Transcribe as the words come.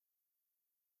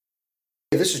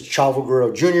This is Chavo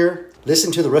Guerrero Jr.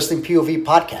 Listen to the Wrestling POV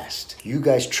podcast. You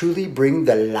guys truly bring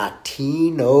the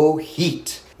Latino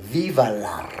heat. Viva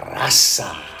la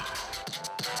raza.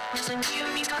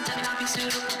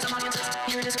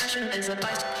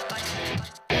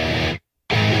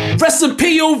 Wrestling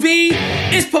POV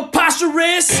is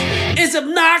preposterous, is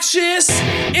obnoxious,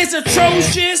 is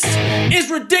atrocious, is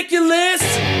ridiculous,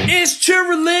 is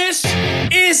churlish,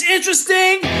 is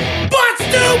interesting, but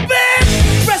stupid!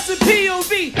 Wrestling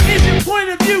POV is your point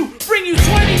of view, bring you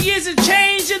 20 years of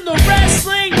change in the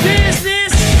wrestling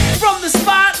business. From the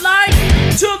spotlight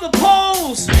to the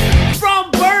polls,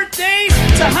 from birthdays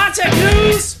to hot tech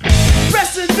news.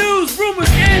 Wrestling news, rumors,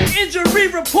 and injury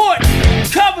report.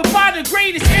 Covered by the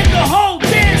greatest in the whole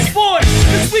damn sport.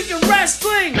 This week in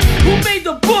wrestling, who made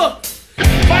the book?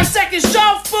 5 second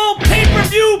shuffle,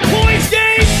 pay-per-view, points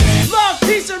game. Love,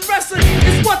 peace, and wrestling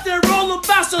is what they're all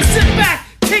about. So sit back,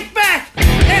 kick back,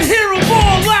 and hear them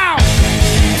all out.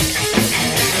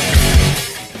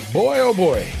 Boy, oh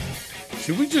boy.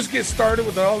 Should we just get started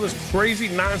with all this crazy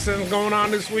nonsense going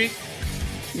on this week?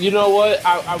 You know what?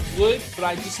 I would, but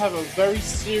I just have a very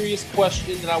serious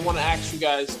question that I want to ask you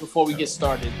guys before we get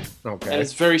started. Okay. And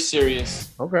it's very serious.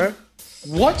 Okay.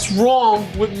 What's wrong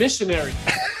with Missionary?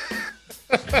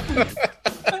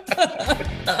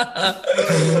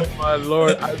 Oh, my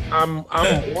Lord. I'm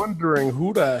wondering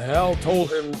who the hell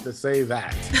told him to say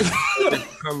that.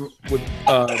 Come with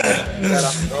that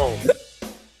I'm going.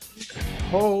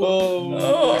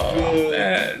 Oh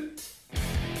man.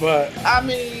 But I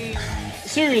mean,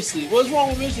 seriously, what's wrong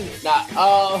with Missionary?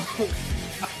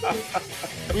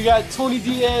 We got Tony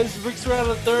Diaz, Rick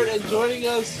Serrano III, and joining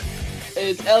us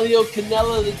is Elio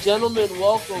Canella, the gentleman.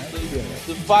 Welcome,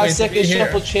 the 5 second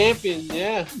shuffle champion.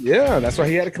 Yeah, that's why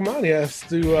he had to come on. He has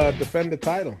to defend the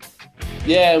title.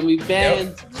 Yeah, we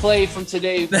banned Clay from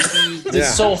today because he did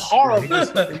so horrible on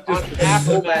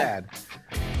Aftermath. Bad.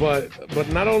 But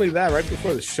not only that, right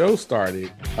before the show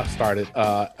started,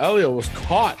 Elio was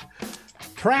caught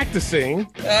practicing.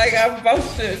 I got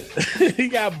busted. He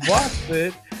got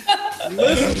busted.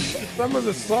 Listen to some of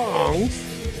the songs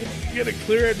to get a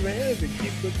clear advantage and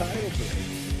keep the title.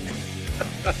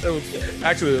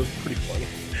 It was pretty funny.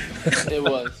 It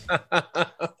was.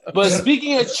 But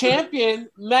speaking of champion,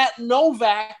 Matt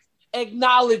Nowak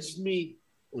acknowledged me.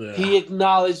 Yeah. He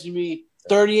acknowledged me.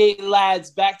 38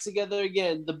 lads back together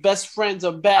again. The best friends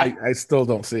are back. I still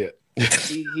don't see it.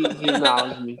 He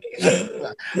acknowledged me.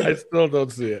 I still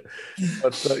don't see it.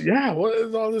 But what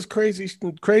is all this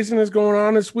craziness going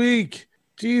on this week?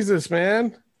 Jesus,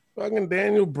 man. Fucking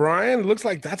Daniel Bryan. Looks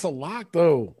like that's a lock,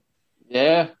 though.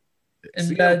 Yeah. And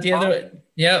the other,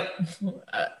 yep.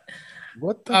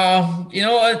 What the? You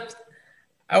know what?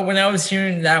 When I was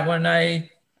hearing that one, I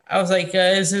was like,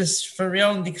 is this for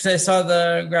real? Because I saw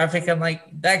the graphic. I'm like,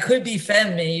 that could be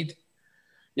fan made.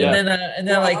 Yeah. And then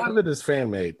a lot of it is fan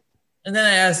made. And then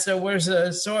I asked, so where's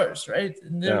the source, right?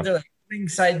 And they're like,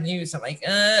 Ringside News. I'm like,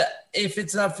 if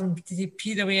it's not from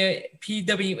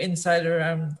PW Insider,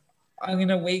 I'm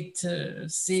gonna wait to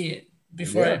see it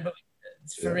before I believe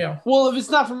it's for real. Well, if it's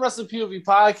not from Wrestling POV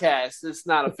podcast, it's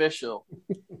not official.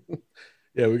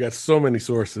 Yeah, we got so many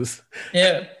sources.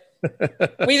 Yeah.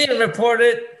 We didn't report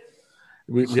it.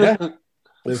 I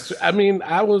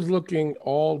was looking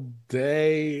all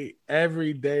day,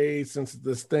 every day since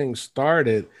this thing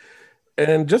started.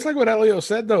 And just like what Elio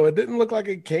said, though, it didn't look like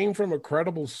it came from a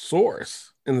credible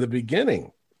source in the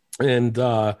beginning. And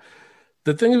the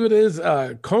thing of it is,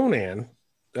 Conan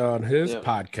on his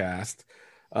podcast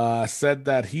said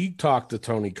that he talked to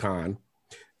Tony Khan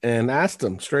and asked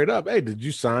him straight up, hey, did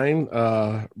you sign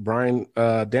Bryan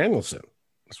Danielson?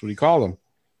 That's what he called him.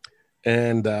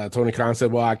 And Tony Khan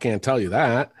said, well, I can't tell you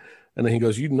that. And then he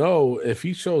goes, if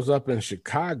he shows up in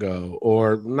Chicago,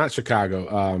 or not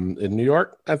Chicago, in New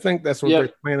York, I think that's where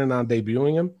they're planning on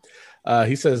debuting him.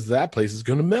 He says that place is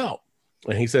going to melt.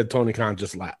 And he said Tony Khan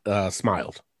just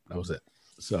smiled. That was it.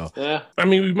 So, I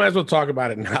mean, we might as well talk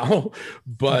about it now.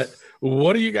 But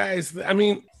what do you guys,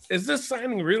 is this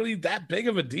signing really that big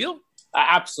of a deal?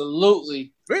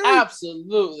 Absolutely. Really?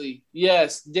 Absolutely.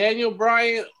 Yes. Daniel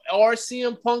Bryan or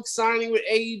CM Punk signing with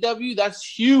AEW, that's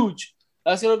huge.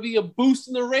 That's going to be a boost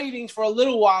in the ratings for a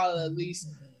little while at least.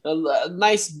 A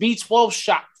nice B12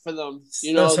 shot for them.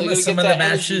 You know, some of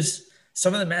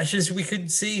the matches we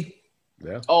could see.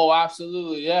 Yeah. Oh,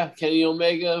 absolutely. Yeah. Kenny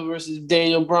Omega versus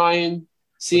Daniel Bryan.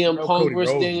 CM Punk Cody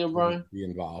versus Rhodes Daniel Bryan. Be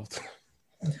involved.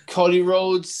 Cody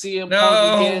Rhodes, CM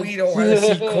Punk again. No, we don't want to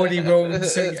see Cody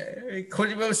Rhodes.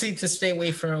 Cody Rhodes needs to stay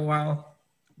away for a while.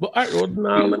 Well,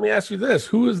 now let me ask you this: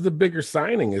 who is the bigger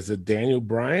signing? Is it Daniel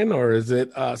Bryan or is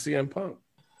it CM Punk?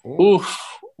 Oof.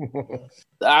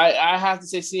 I have to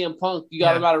say CM Punk. You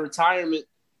got him out of retirement.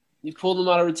 You pulled him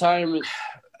out of retirement.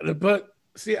 But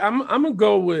see, I'm gonna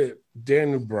go with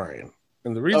Daniel Bryan.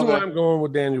 And the reason why I'm going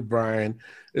with Daniel Bryan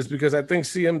is because I think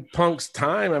CM Punk's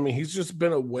time, I mean, he's just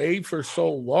been away for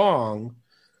so long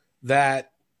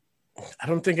that I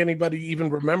don't think anybody even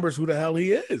remembers who the hell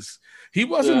he is. He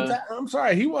wasn't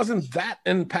he wasn't that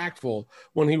impactful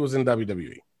when he was in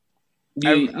WWE.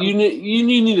 You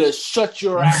need to shut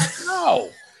your ass. No,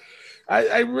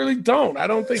 I really don't. I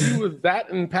don't think he was that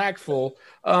impactful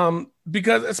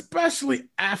because especially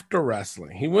after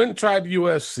wrestling. He went and tried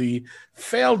UFC,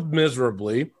 failed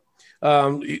miserably.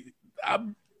 When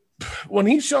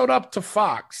he showed up to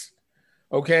Fox,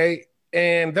 okay,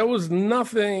 and there was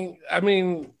nothing. I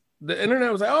mean, the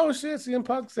internet was like, oh, shit, CM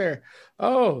Punk's there.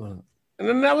 Oh, and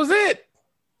then that was it.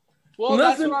 Well,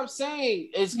 that's what I'm saying.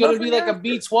 It's going to be like a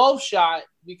B12 shot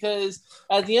because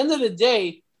at the end of the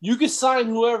day, you can sign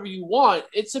whoever you want.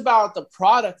 It's about the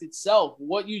product itself,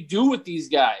 what you do with these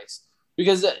guys.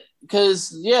 Because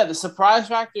the surprise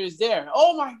factor is there.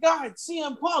 Oh, my God,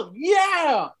 CM Punk,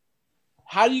 yeah!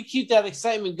 How do you keep that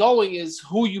excitement going is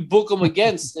who you book them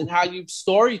against and how you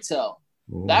story tell.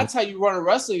 That's how you run a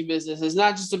wrestling business. It's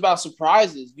not just about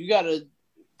surprises. You got to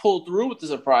pull through with the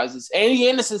surprises. Andy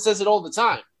Anderson says it all the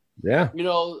time. Yeah. You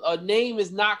know, a name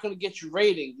is not going to get you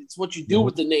ratings. It's what you do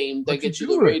with the name that gets you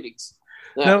the ratings.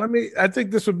 Yeah. Now, I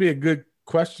think this would be a good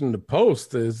question to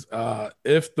post is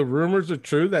if the rumors are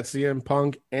true that CM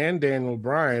Punk and Daniel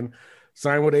Bryan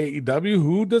sign with AEW,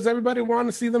 who does everybody want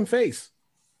to see them face?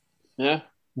 Yeah.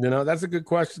 You know, that's a good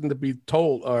question to be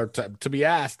told or to be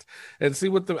asked and see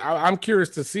what I'm curious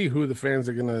to see who the fans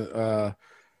are going to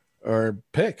or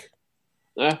pick.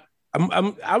 Yeah.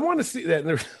 I want to see that.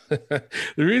 The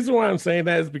reason why I'm saying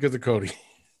that is because of Cody.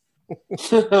 I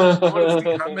want to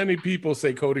see how many people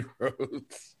say Cody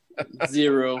Rhodes.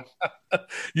 0.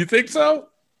 You think so?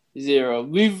 0.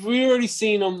 We've already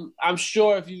seen him. I'm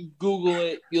sure if you Google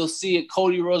it, you'll see a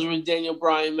Cody Rhodes and Daniel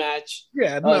Bryan match.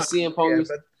 Yeah, CM Punk.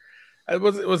 Yeah,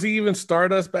 was he even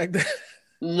Stardust back then?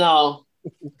 No.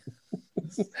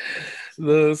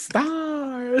 The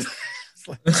stars.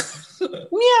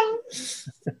 Meow.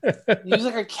 He was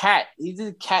like a cat. He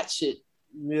did cat shit.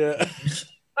 Yeah.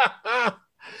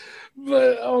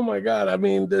 But oh my God, I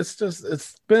mean, it's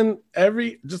been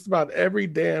just about every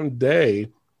damn day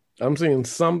I'm seeing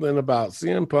something about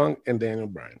CM Punk and Daniel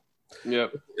Bryan.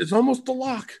 Yep. It's almost a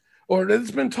lock. Or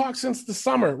it's been talked since the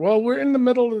summer. Well, we're in the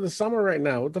middle of the summer right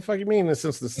now. What the fuck you mean it's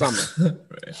since the summer? Right.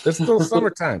 It's still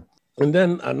summertime. And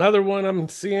then another one I'm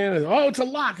seeing is, it's a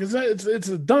lock. It's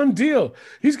a done deal.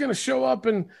 He's going to show up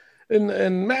in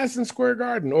Madison Square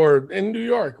Garden or in New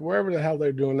York, wherever the hell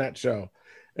they're doing that show.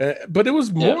 But it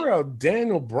was more of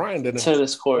Daniel Bryan than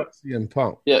tennis court. CM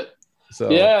Punk. Yeah. So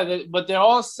but they're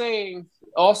all saying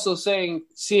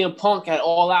CM Punk at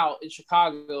All Out in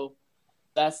Chicago.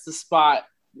 That's the spot.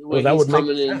 Well, that would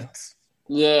make sense.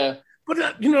 Yeah.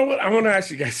 But you know what? I want to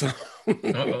ask you guys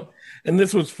something. And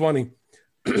this was funny.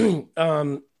 Tony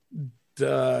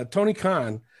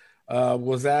Khan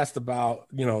was asked about,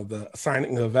 the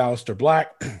signing of Aleister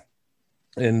Black.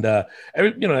 And, they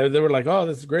were like, oh,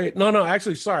 this is great. No,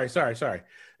 actually, sorry.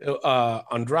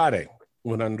 Andrade.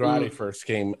 When Andrade first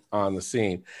came on the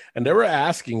scene, and they were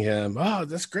asking him, "Oh,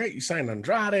 that's great! You signed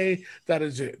Andrade.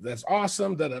 That's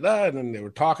awesome." And then they were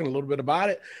talking a little bit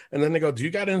about it, and then they go, "Do you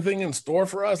got anything in store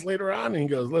for us later on?" And he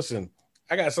goes, "Listen,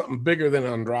 I got something bigger than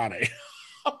Andrade."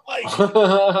 I'm like, Jesus,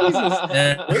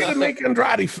 way to make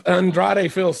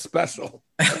Andrade feel special.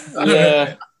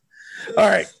 Yeah. All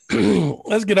right,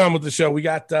 let's get on with the show. We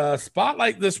got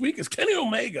Spotlight this week is Kenny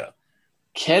Omega.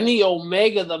 Kenny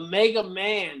Omega, the Mega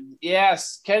Man.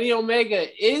 Yes, Kenny Omega.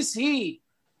 Is he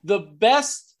the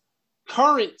best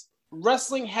current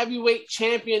wrestling heavyweight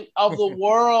champion of the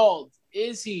world?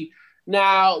 Is he?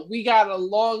 Now, we got a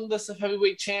long list of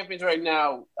heavyweight champions right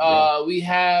now. We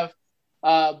have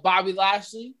Bobby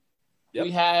Lashley. Yep.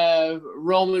 We have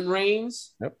Roman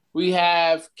Reigns. Yep. We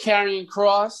have Karrion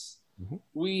Kross. Mm-hmm.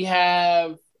 We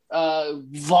have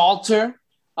Walter.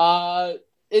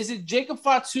 Is it Jacob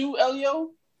Fatu,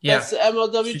 Elio? Yeah. That's the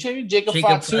MLW champion, Jacob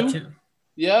Fatu.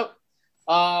 Yep.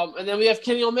 And then we have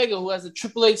Kenny Omega, who has a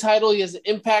AAA title. He has an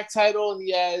Impact title.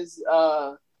 He has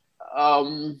the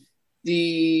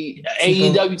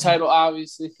AEW title,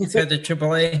 obviously. He's got the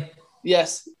AAA.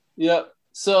 Yes. Yep.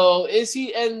 So is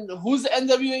he? And who's the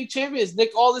NWA champion? Is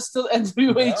Nick Aldis still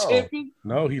NWA champion?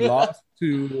 No, he lost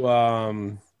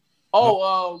to.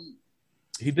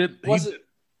 He did.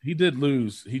 He did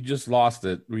lose. He just lost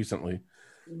it recently.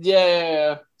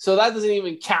 Yeah. So that doesn't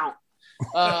even count.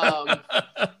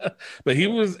 But he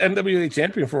was NWA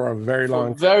champion for a very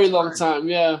long time.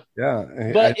 Yeah. Yeah.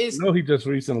 But I know he just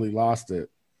recently lost it.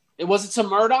 It was it to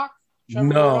Murdoch?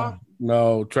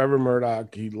 No, Trevor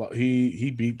Murdoch.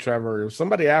 He beat Trevor. It was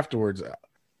somebody afterwards.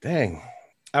 Dang.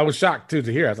 I was shocked too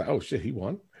to hear. I was like, oh shit, he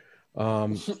won.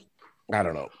 I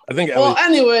don't know. I think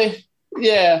anyway,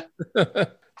 yeah.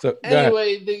 So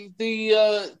anyway,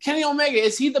 the Kenny Omega,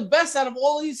 is he the best out of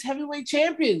all these heavyweight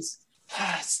champions?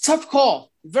 It's a tough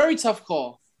call. Very tough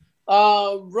call.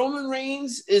 Roman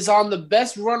Reigns is on the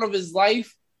best run of his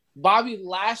life. Bobby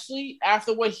Lashley,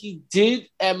 after what he did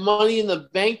at Money in the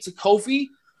Bank to Kofi,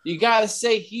 you got to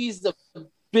say he's the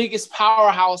biggest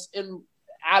powerhouse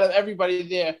out of everybody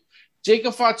there.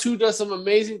 Jacob Fatu does some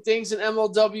amazing things in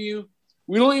MLW.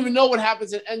 We don't even know what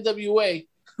happens in NWA.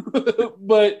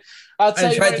 But I'll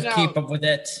tell you right now. I tried to keep up with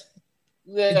it.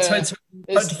 Yeah, it's hard to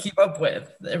keep up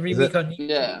with every week on.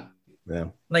 Yeah.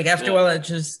 Like after a while, I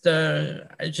just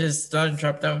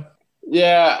dropped out.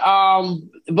 Yeah.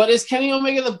 But is Kenny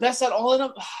Omega the best at all of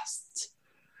them?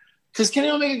 Because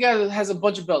Kenny Omega has a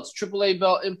bunch of belts: AAA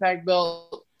belt, Impact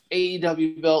belt,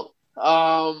 AEW belt.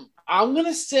 I'm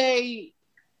gonna say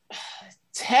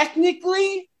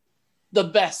technically the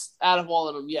best out of all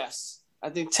of them. Yes. I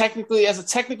think technically, as a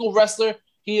technical wrestler,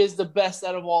 he is the best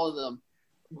out of all of them.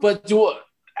 But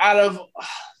I don't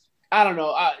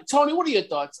know. Tony, what are your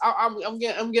thoughts? I'm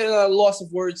getting a loss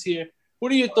of words here.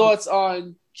 What are your thoughts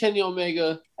on Kenny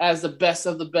Omega as the best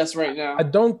of the best right now? I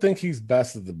don't think he's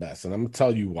best of the best, and I'm gonna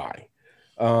tell you why.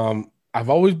 I've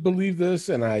always believed this,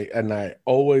 and I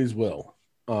always will.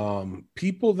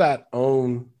 People that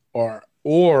own or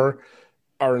are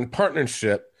in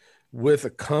partnership with a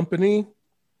company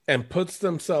and puts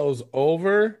themselves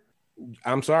over,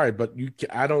 I'm sorry, but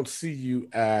I don't see you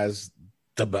as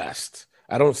the best.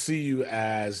 I don't see you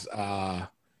as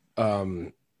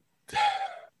tearing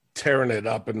it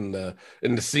up in the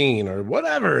scene or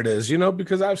whatever it is,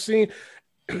 because I've seen,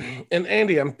 and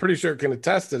Andy, I'm pretty sure can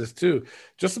attest to this too.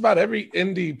 Just about every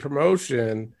indie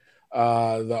promotion,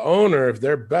 the owner, if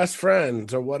they're best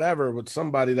friends or whatever with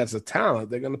somebody that's a talent,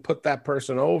 they're going to put that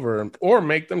person over or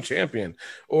make them champion.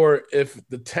 Or if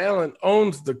the talent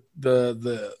owns the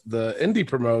indie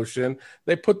promotion,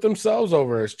 they put themselves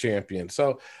over as champion.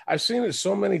 So I've seen it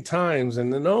so many times, and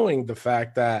knowing the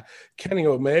fact that Kenny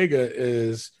Omega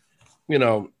is,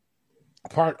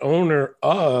 part owner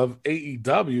of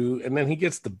AEW, and then he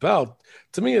gets the belt,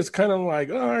 to me, it's kind of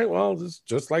like, all right, well, it's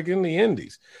just like in the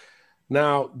indies.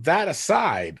 Now, that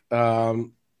aside,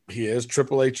 he is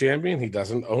AAA champion. He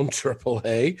doesn't own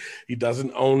AAA. He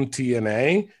doesn't own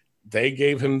TNA. They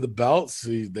gave him the belts.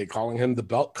 They calling him the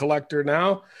belt collector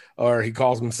now, or he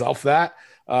calls himself that.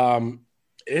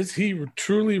 Is he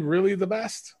truly, really the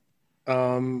best?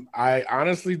 I'm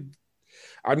going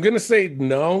to say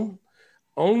no,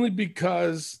 only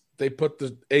because they put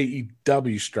the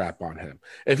AEW strap on him.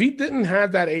 If he didn't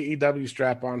have that AEW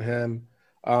strap on him,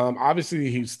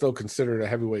 obviously he's still considered a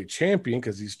heavyweight champion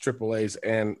because he's AAA's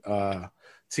and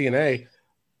TNA.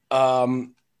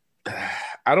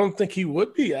 I don't think he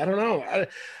would be. I don't know.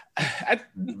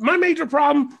 My major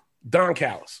problem, Don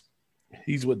Callis.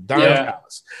 He's with Don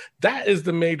Callis. That is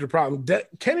the major problem.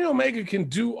 Kenny Omega can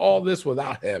do all this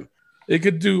without him. It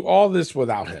could do all this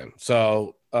without him.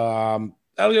 So,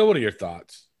 Elio, what are your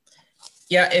thoughts?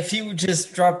 Yeah, if he would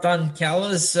just drop Don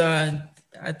Callis, I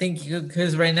think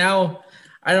because right now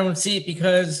I don't see it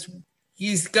because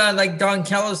he's got like Don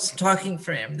Callis talking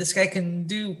for him. This guy can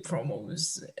do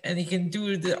promos and he can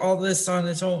do all this on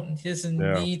his own. He doesn't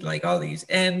need like all these.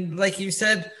 And like you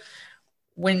said,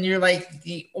 when you're like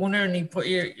the owner and you put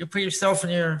yourself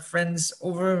and your friends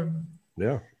over,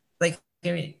 like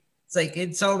I mean, it's like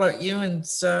it's all about you and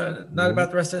it's not about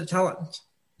the rest of the talent.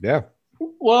 Yeah.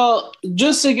 Well,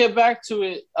 just to get back to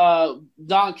it,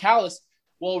 Don Callis.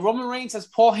 Well, Roman Reigns has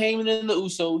Paul Heyman and the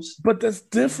Usos. But that's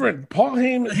different. Paul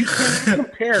Heyman, you can't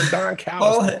compare Don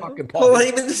Callis to fucking Paul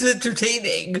Heyman. Heyman is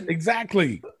entertaining.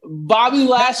 Exactly. Bobby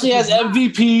Lashley has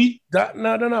MVP.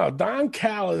 No. Don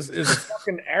Callis is a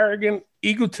fucking arrogant,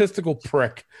 egotistical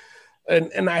prick.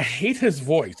 And I hate his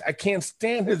voice. I can't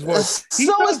stand his voice.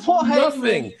 So is Paul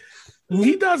Heyman.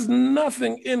 He does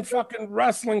nothing in fucking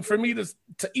wrestling for me to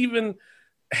even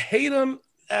hate him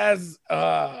as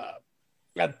a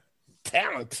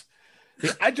talent.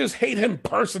 I just hate him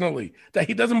personally, that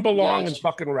he doesn't belong in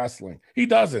fucking wrestling. He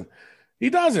doesn't.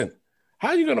 How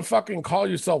are you going to fucking call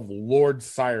yourself Lord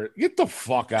Cyrus? Get the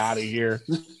fuck out of here.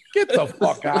 Get the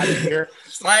fuck out of here.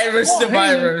 Cyrus the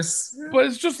virus. But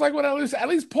it's just like what at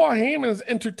least Paul Heyman is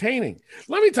entertaining.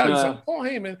 Let me tell you something. Paul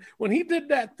Heyman, when he did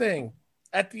that thing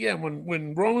at the end,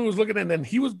 when Roman was looking at him and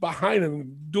he was behind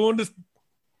him doing this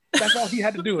That's all he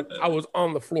had to do. I was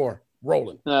on the floor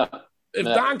rolling. Yeah. If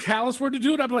Don Callis were to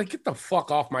do it, I'd be like, get the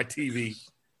fuck off my TV.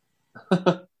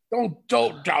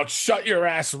 Don't shut your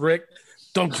ass, Rick.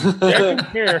 Don't you dare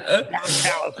compare Don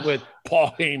Callis with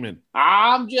Paul Heyman.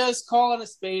 I'm just calling a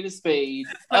spade a spade.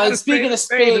 Speaking of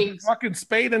spades, fucking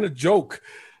spade and a joke.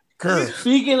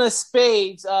 Speaking of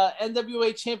spades,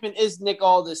 NWA champion is Nick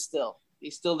Aldis still.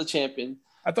 He's still the champion.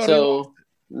 I thought so.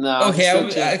 No. Okay,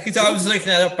 I was looking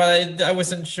that up, but I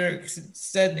wasn't sure because it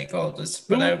said Nick Aldis.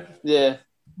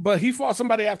 But he fought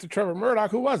somebody after Trevor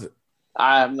Murdoch. Who was it?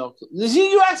 I have no clue.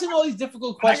 You asking all these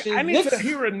difficult questions. I need to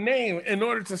hear a name in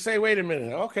order to say, wait a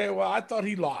minute. Okay, well, I thought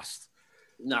he lost.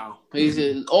 No.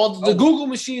 The Google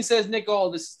machine says Nick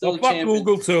Aldis is still the champion.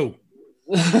 Google too.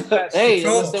 Hey,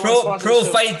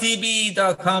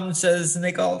 ProFightDB.com says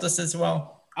Nick Aldis as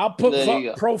well. I'll put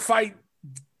Pro Fight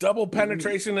double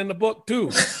penetration in the book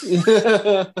too.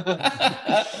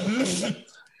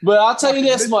 But I'll tell you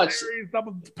this much.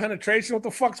 Double penetration. What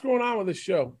the fuck's going on with this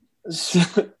show?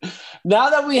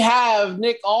 Now that we have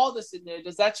Nick Aldis in there,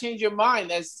 does that change your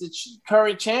mind as the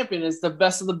current champion? Is the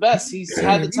best of the best. He's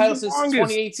had the title since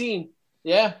 2018.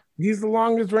 Yeah. He's the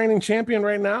longest reigning champion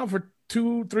right now for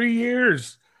 2-3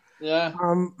 years. Yeah.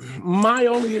 My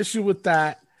only issue with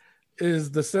that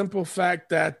is the simple fact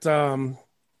that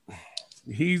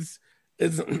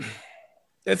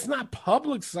it's not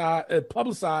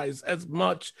publicized as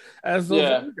much as those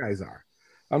other guys are.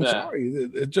 I'm sorry,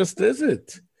 it just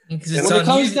isn't. Because it's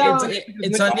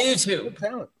on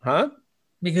YouTube, huh?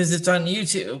 Because it's on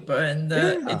YouTube, and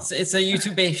it's a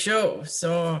YouTube-based show.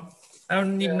 So I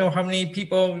don't even know how many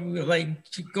people like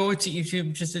to go to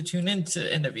YouTube just to tune into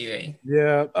NWA.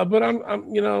 Yeah, but I'm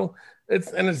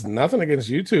it's nothing against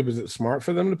YouTube. Is it smart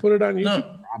for them to put it on YouTube?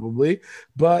 No. Probably,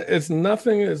 but it's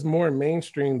nothing is more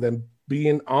mainstream than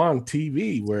being on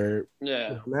TV, where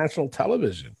national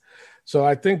television. So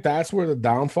I think that's where the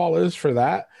downfall is for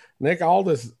that. Nick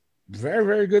Aldis, very,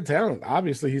 very good talent.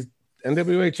 Obviously, he's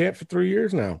NWA champ for 3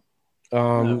 years now.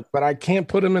 But I can't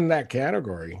put him in that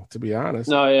category, to be honest.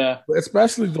 No, yeah.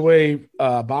 Especially the way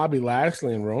Bobby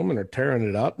Lashley and Roman are tearing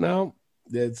it up now.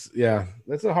 That's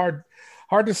a hard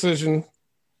decision.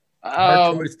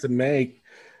 Hard choice to make.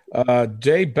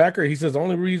 Jay Becker, he says,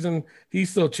 only reason he's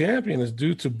still champion is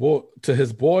due to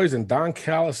his boys and Don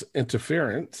Callis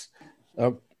interference.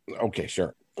 Okay,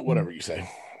 sure. Whatever you say.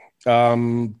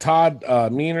 Todd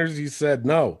Meaners, he said,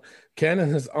 no. Ken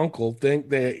and his uncle think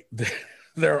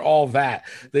they're all that.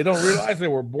 They don't realize they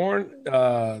were born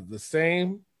the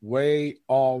same way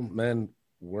all men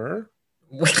were.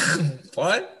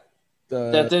 What?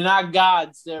 That they're not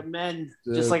gods. They're men,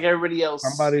 just like everybody else.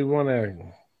 Somebody want to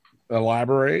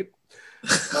elaborate?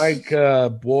 Like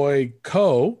boy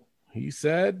Co, he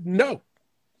said no.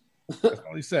 That's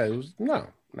all he said. It was no.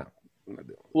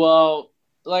 Well,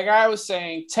 like I was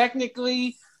saying,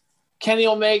 technically, Kenny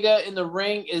Omega in the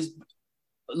ring is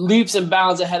leaps and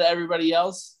bounds ahead of everybody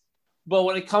else. But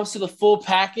when it comes to the full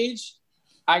package,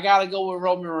 I got to go with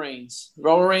Roman Reigns.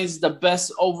 Roman Reigns is the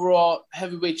best overall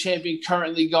heavyweight champion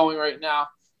currently going right now.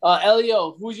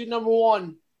 Elio, who's your number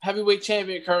one heavyweight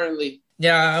champion currently?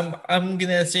 Yeah, I'm going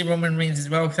to say Roman Reigns as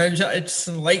well, because I just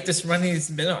like this run he's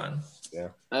been on. Yeah.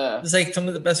 It's like some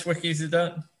of the best work he's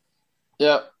done.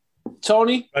 Yeah.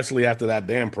 Tony? Especially after that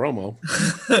damn promo.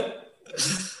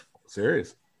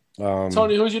 Serious.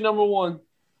 Tony, who's your number one?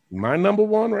 My number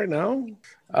one right now?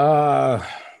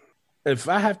 If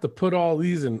I have to put all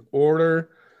these in order,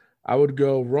 I would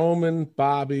go Roman,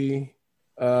 Bobby,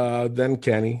 then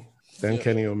Kenny,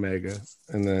 Kenny Omega,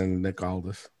 and then Nick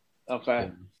Aldis.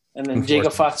 Okay. And then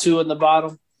Jacob Fatu in the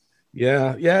bottom?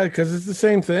 Yeah, because it's the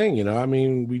same thing, I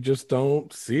mean, we just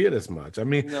don't see it as much. I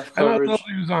mean, I don't know if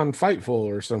he was on Fightful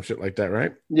or some shit like that,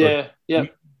 right? Yeah,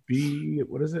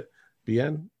 what is it?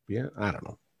 BN? I don't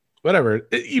know. Whatever.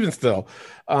 Even still.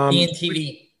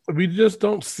 BNTV. We just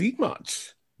don't see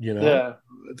much, Yeah.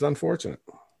 It's unfortunate.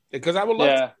 Because I would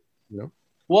love to,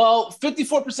 Well,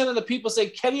 54% of the people say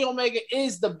Kenny Omega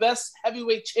is the best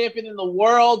heavyweight champion in the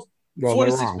world. Well,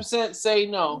 46% say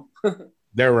no.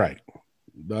 They're right.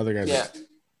 The other guys. Yeah.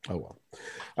 Oh, well.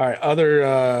 All right.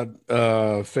 Other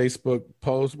Facebook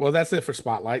posts. Well, that's it for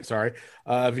Spotlight. Sorry.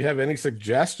 If you have any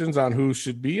suggestions on who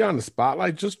should be on the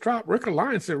Spotlight, just drop Rick a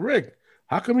line. Say, Rick,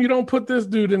 how come you don't put this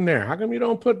dude in there? How come you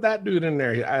don't put that dude in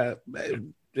there?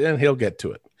 Then he'll get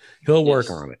to it. He'll work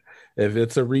on it. If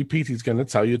it's a repeat, he's going to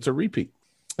tell you it's a repeat.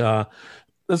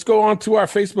 Let's go on to our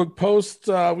Facebook post.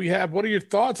 We have, what are your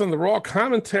thoughts on the Raw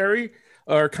commentator,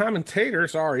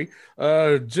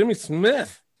 Jimmy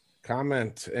Smith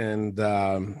comment,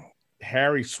 and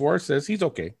Harry Schwartz says he's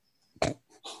okay.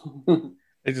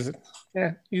 They just,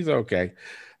 he's okay.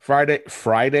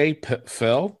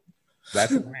 Phil.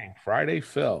 That's his name. Friday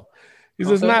Phil. He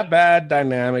says, not bad,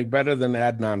 dynamic, better than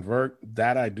Adnan Virk.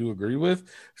 That I do agree with.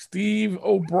 Steve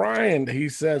O'Brien, he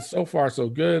says, so far so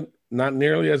good. Not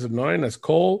nearly as annoying as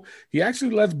Cole. He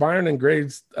actually lets Byron and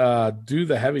Graves do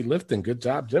the heavy lifting. Good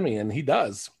job, Jimmy. And he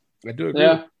does. I do agree.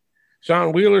 Yeah.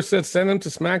 Sean Wheeler said, send him to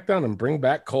SmackDown and bring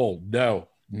back Cole. No.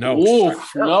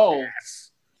 Oof, no.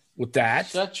 With that.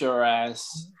 Shut your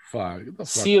ass. Fuck.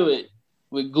 Seal it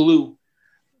with glue.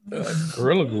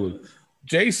 Gorilla glue.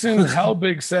 Jason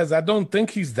Helbig says, I don't think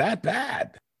he's that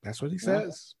bad. That's what he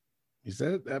says. He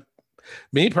said that.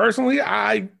 Me personally,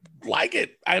 I like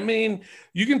it. I mean,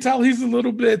 you can tell he's a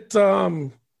little bit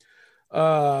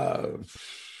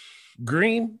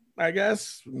green, I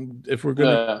guess, if we're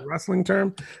going to use a wrestling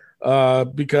term,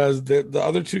 because the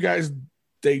other two guys,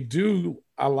 they do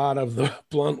a lot of the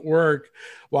blunt work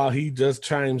while he just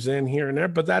chimes in here and there,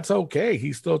 but that's okay.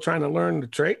 He's still trying to learn the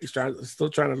trade. He's still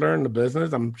trying to learn the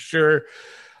business. I'm sure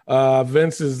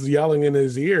Vince is yelling in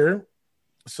his ear.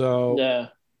 So, yeah.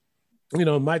 You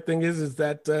know, my thing is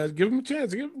that give him a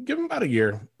chance. Give him about a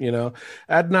year. You know,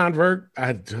 Adnan Virk.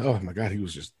 Oh my God,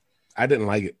 I didn't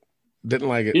like it. Didn't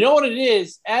like it. You know what it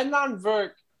is? Adnan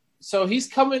Virk. So he's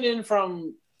coming in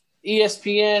from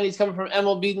ESPN. He's coming from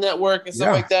MLB Network and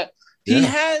stuff like that. He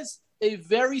has a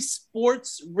very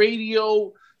sports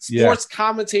radio, sports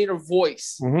commentator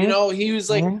voice. Mm-hmm. You know, he was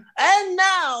like, and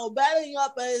now batting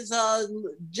up as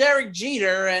Derek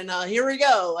Jeter, and here we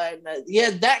go. And he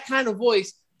had that kind of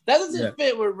voice. That doesn't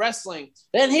fit with wrestling.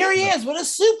 Then here he is with a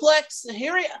suplex.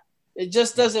 It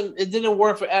just doesn't. It didn't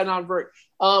work for Adnan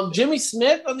Virk. Jimmy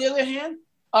Smith, on the other hand,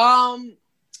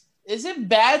 is it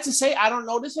bad to say I don't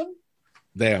notice him?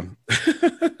 Damn.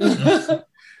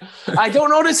 I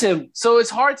don't notice him, so it's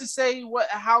hard to say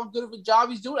how good of a job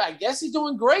he's doing. I guess he's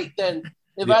doing great. Then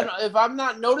if I'm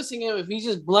not noticing him, if he's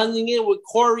just blending in with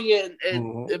Corey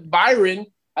and Byron,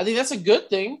 I think that's a good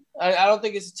thing. I don't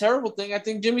think it's a terrible thing. I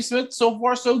think Jimmy Smith, so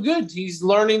far, so good. He's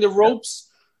learning the ropes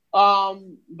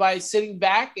by sitting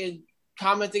back and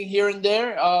commenting here and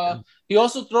there. He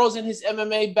also throws in his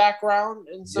MMA background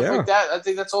and stuff like that. I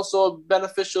think that's also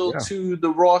beneficial to the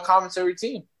Raw commentary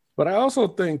team. But I also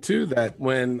think, too, that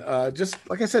when just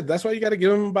like I said, that's why you got to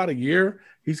give him about a year.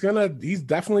 He's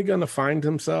definitely going to find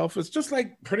himself. It's just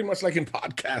like pretty much like in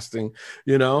podcasting,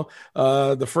 you know,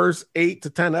 the first 8 to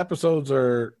 10 episodes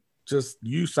are just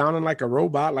you sounding like a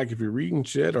robot. Like if you're reading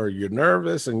shit or you're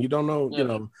nervous and you don't know, you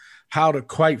know, how to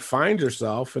quite find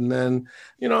yourself. And then,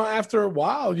 you know, after a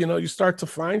while, you know, you start to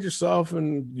find yourself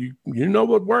and you know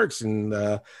what works.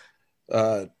 And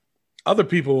other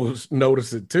people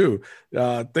notice it too.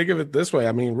 Think of it this way.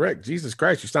 I mean, Rick, Jesus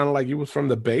Christ, you sounded like you was from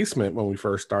the basement when we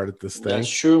first started this thing. That's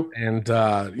true. And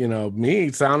you know,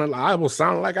 I was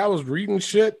sounding like I was reading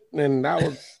shit, and I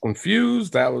was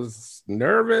confused. I was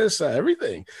nervous.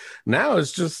 Everything. Now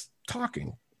it's just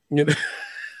talking. You know.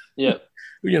 Yeah.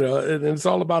 You know, and it's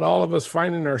all about all of us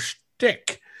finding our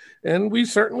shtick, and we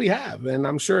certainly have. And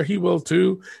I'm sure he will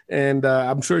too. And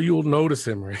I'm sure you'll notice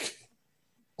him, Rick.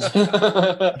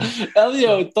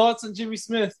 Elio, thoughts on Jimmy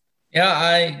Smith?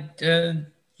 Yeah,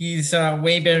 he's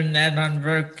way better than Adnan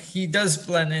Virk. He does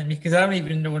blend in because I don't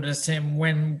even notice him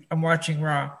when I'm watching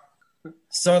Raw.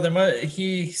 So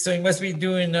he must be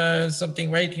doing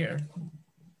something right here.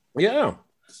 Yeah.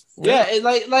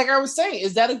 Like I was saying,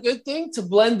 is that a good thing to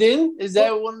blend in? Is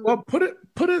that one? Well, put it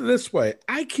this way.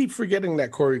 I keep forgetting that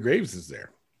Corey Graves is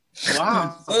there.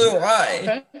 Wow. So do I.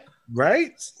 Okay.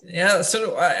 Right? Yeah,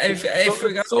 so I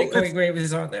forgot that Corey Graves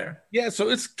is on there. Yeah, so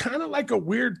it's kind of like a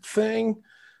weird thing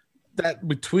that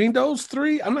between those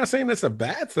three, I'm not saying that's a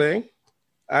bad thing.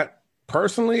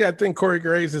 Personally, I think Corey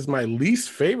Graves is my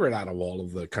least favorite out of all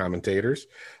of the commentators.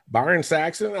 Byron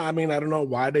Saxton, I mean, I don't know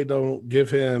why they don't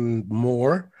give him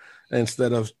more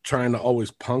instead of trying to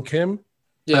always punk him.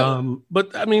 Yeah.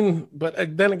 But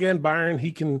then again, Byron,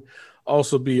 he can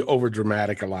also be over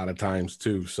dramatic a lot of times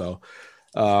too. So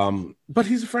but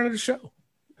he's a friend of the show.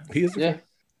 He is. He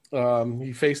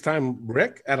FaceTime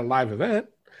Rick at a live event.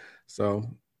 So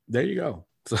there you go.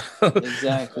 So,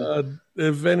 exactly.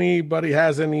 If anybody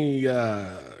has any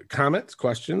comments,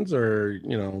 questions, or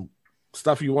you know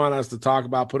stuff you want us to talk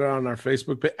about, put it on our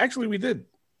Facebook page. Actually, we did.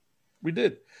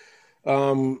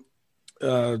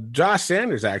 Josh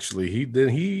Sanders actually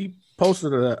he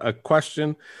posted a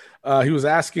question. He was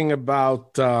asking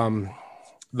about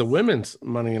the women's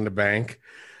Money in the Bank.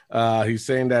 He's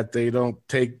saying that they don't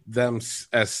take them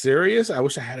as serious. I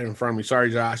wish I had it in front of me.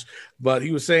 Sorry, Josh. But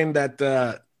he was saying that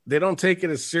they don't take it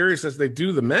as serious as they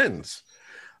do the men's.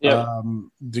 Yep.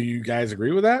 Do you guys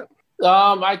agree with that?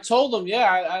 I told them,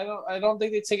 I don't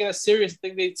think they take it as serious. I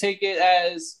think they take it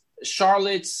as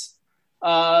Charlotte's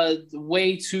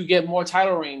way to get more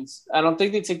title reigns. I don't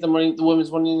think they take the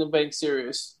women's Money in the Bank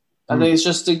serious. I think it's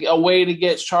just a way to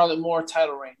get Charlotte more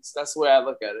title reigns. That's the way I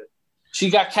look at it. She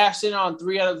got cashed in on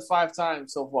 3 out of the 5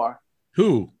 times so far.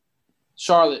 Who?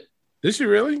 Charlotte. Did she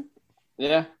really?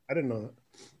 Yeah. I didn't know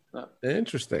that. No.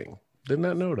 Interesting. Did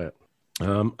not know that.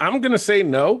 I'm going to say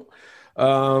no.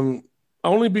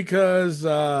 Only because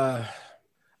I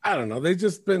don't know. They've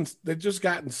just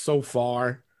gotten so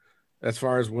far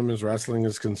as women's wrestling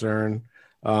is concerned.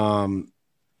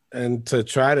 And to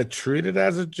try to treat it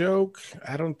as a joke,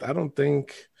 I don't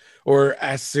think, or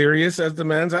as serious as the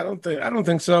men's, I don't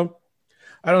think so.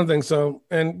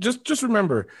 And just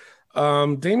remember,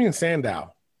 Damian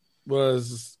Sandow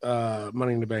was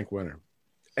Money in the Bank winner,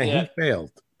 and he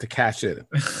failed to cash in.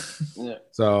 Yeah.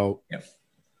 So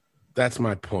that's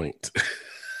my point.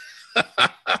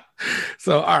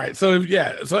 So all right, so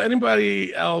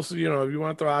anybody else, if you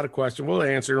want to throw out a question, we'll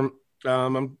answer them.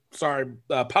 I'm sorry,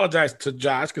 apologize to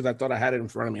Josh because I thought I had it in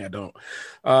front of me. I don't.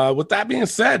 With that being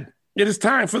said, it is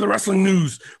time for the wrestling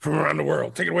news from around the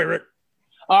world. Take it away, Rick.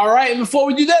 All right, and before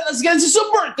we do that, let's get into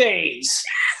some birthdays.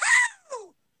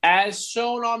 As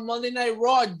shown on Monday Night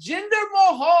Raw, Jinder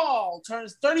Mahal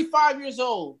turns 35 years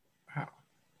old.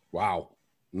 Wow.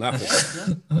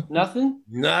 Nothing. Nothing?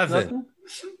 Nothing.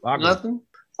 Nothing?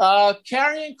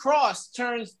 Karrion Kross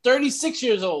turns 36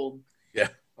 years old. Yeah,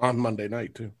 on Monday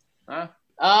night, too.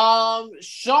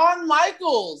 Shawn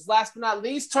Michaels, last but not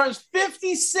least, turns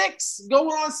 56, going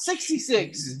on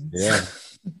 66. Yeah.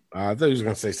 I thought he was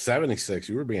going to say 76.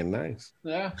 You were being nice.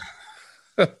 Yeah.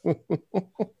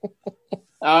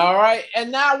 All right.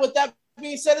 And now, with that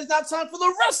being said, it's now time for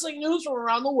the wrestling news from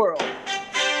around the world.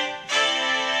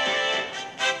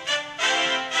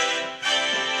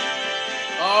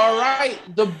 All right.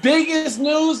 The biggest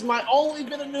news, my only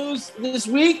bit of news this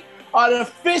week, an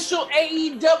official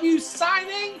AEW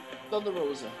signing, Thunder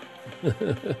Rosa.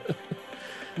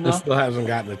 No. Still hasn't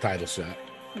gotten a title shot.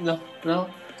 No.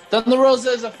 Thunder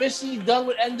Rosa is officially done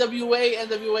with NWA.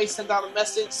 NWA sent out a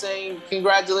message saying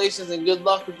congratulations and good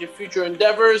luck with your future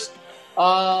endeavors.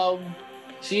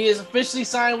 She is officially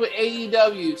signed with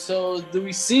AEW. So do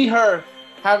we see her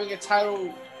having a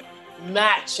title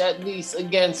match at least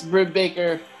against Britt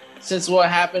Baker since what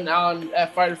happened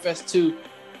at Fyter Fest 2?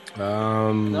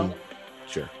 No?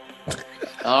 Sure.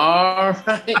 All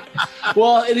right.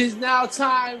 Well, it is now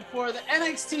time for the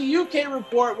NXT UK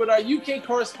report with our UK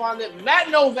correspondent, Matt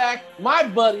Nowak, my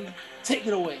buddy. Take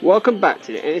it away. Welcome back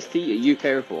to the NXT UK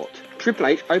report. Triple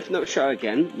H opened up the show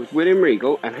again with William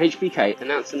Regal and HBK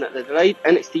announcing that the delayed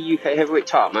NXT UK heavyweight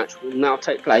title match will now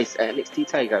take place at NXT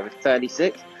TakeOver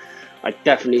 36. I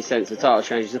definitely sense the title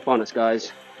changes upon us,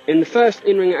 guys. In the first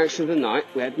in-ring action of the night,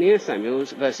 we had Nia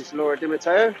Samuels versus Laura Di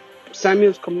Matteo.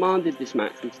 Samuels commanded this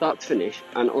match from start to finish,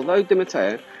 and although Di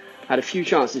Matteo had a few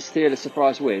chances to steal a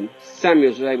surprise win,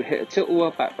 Samuels was able to hit a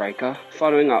tilt-a-whirl backbreaker,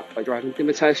 following up by driving Di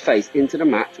Matteo's face into the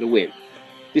mat for the win.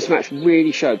 This match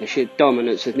really showed the sheer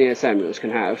dominance that Nia Samuels can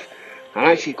have, and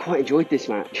I actually quite enjoyed this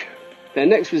match. Then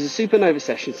next was a Supernova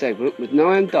session segment with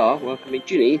Noam Dar welcoming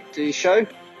Ginny to the show.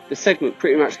 The segment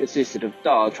pretty much consisted of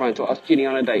Dar trying to ask Ginny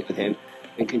on a date with him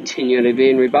and continually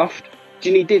being rebuffed.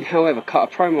 Ginny did, however,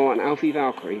 cut a promo on Alfie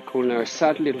Valkyrie, calling her a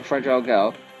sad little fragile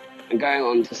girl, and going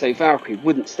on to say Valkyrie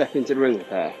wouldn't step into the ring with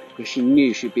her, because she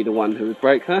knew she'd be the one who would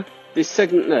break her. This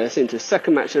segment led us into the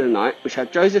second match of the night, which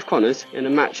had Joseph Connors in a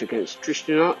match against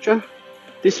Tristan Archer.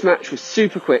 This match was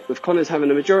super quick, with Connors having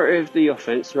the majority of the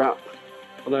offence throughout,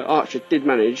 although Archer did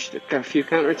manage to get a few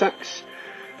counterattacks,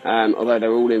 although they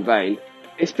were all in vain.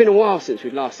 It's been a while since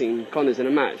we've last seen Connors in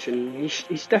a match, and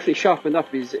he's definitely sharpened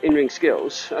up his in-ring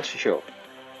skills, that's for sure.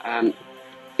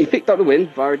 He picked up the win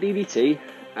via a DDT,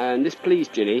 and this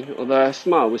pleased Ginny, although her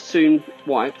smile was soon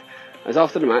wiped, as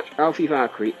after the match, Alfie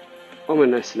Valkyrie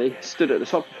ominously stood at the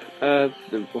top,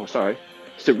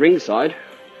 stood ringside,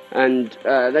 and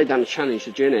they done a challenge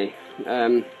to Ginny.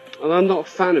 Although I'm not a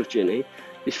fan of Ginny,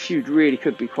 this feud really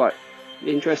could be quite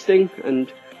interesting,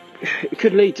 and it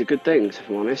could lead to good things, if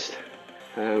I'm honest.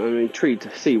 I'm intrigued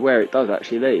to see where it does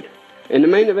actually lead. In the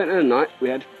main event of the night, we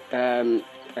had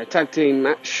a tag team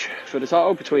match for the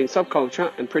title between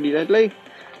Subculture and Pretty Deadly.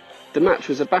 The match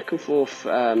was a back and forth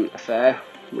affair,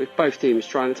 with both teams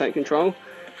trying to take control.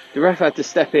 The ref had to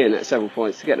step in at several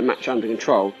points to get the match under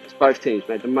control, as both teams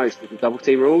made the most of the double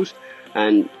team rules,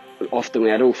 and often we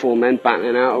had all 4 men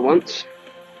battling out at once.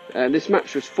 This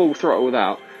match was full throttled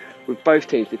out, with both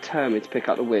teams determined to pick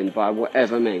up the win by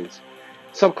whatever means.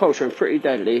 Subculture and Pretty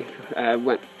Deadly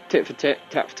went tit for tit,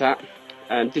 tap for tap,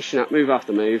 dishing up move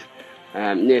after move,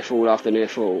 near fall after near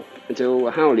fall, until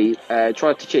Howley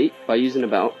tried to cheat by using the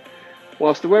belt,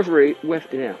 whilst the referee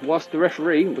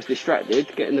was distracted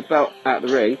getting the belt out of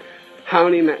the ring.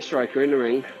 Howley met Striker in the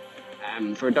ring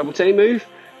for a double team move,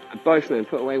 and both men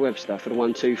put away Webster for the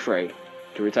 1-2-3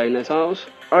 to retain their titles.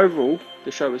 Overall,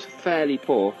 the show was fairly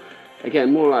poor,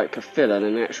 again more like a filler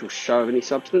than an actual show of any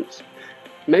substance.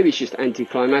 Maybe it's just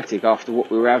anticlimactic after what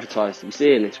we were advertised to be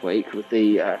seeing this week with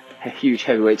the huge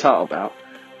heavyweight title bout.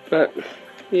 But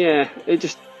yeah, it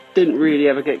just didn't really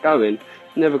ever get going,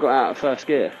 never got out of first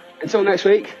gear. Until next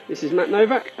week, this is Matt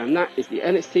Nowak, and that is the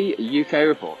NXT UK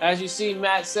report. As you see,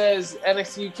 Matt says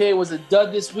NXT UK was a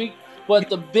dud this week, but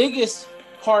the biggest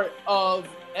part of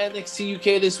NXT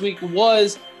UK this week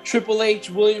was Triple H,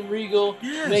 William Regal,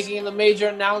 making the major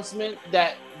announcement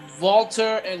that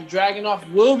Walter and Dragunov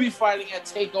will be fighting at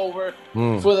TakeOver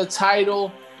for the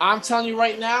title. I'm telling you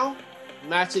right now,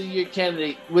 match of the year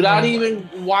candidate without even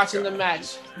watching the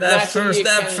match. That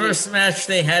first match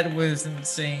they had was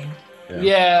insane.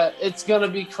 Yeah, it's gonna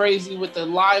be crazy with the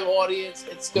live audience.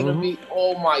 It's gonna be,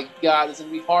 oh my god, it's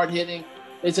gonna be hard hitting.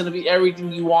 It's gonna be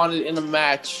everything you wanted in a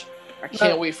match. I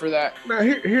can't wait for that. Now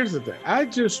here's the thing. I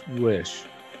just wish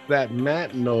that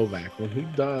Matt Nowak, when he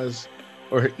does,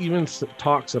 or even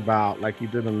talks about, like he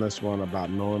did in this one about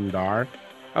Noam Dar,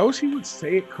 I wish he would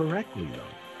say it correctly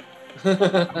though.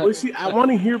 I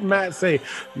want to hear Matt say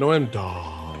Noam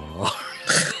Dar.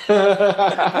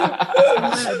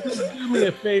 Matt, just do me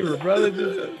a favor, brother.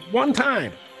 Just one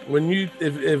time, when you,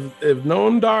 if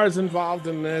Noam Dar is involved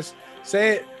in this,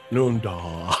 say it, Noam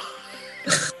Dar.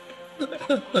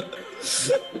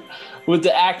 With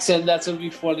the accent, that's gonna be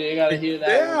funny. I gotta hear that.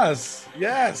 Yes,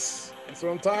 that's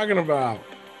what I'm talking about.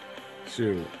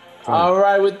 Shoot. All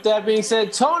right. With that being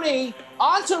said, Tony,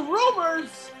 on to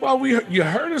rumors. Well, you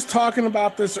heard us talking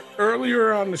about this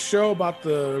earlier on the show about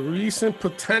the recent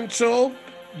potential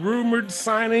rumored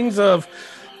signings of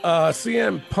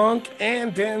CM Punk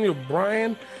and Daniel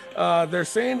Bryan. They're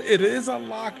saying it is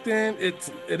locked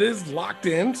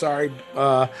in. Sorry,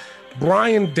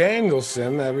 Bryan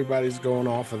Danielson. Everybody's going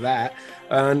off of that,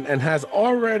 and has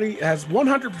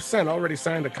 100% already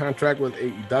signed a contract with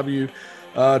AEW.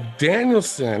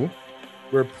 Danielson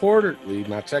reportedly,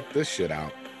 now check this shit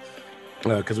out,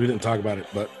 because we didn't talk about it,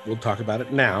 but we'll talk about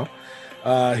it now.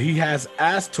 He has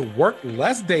asked to work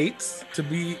less dates to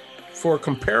be for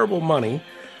comparable money.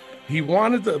 He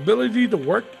wanted the ability to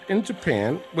work in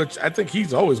Japan, which I think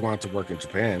he's always wanted to work in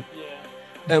Japan,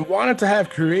 and wanted to have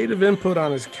creative input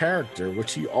on his character,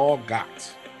 which he all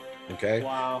got. Okay.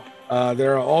 Wow.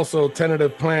 There are also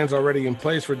tentative plans already in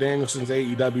place for Danielson's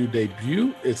AEW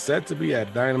debut. It's set to be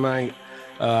at Dynamite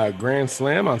Grand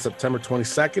Slam on September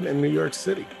 22nd in New York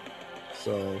City.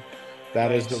 So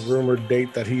that is the rumored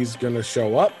date that he's going to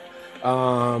show up.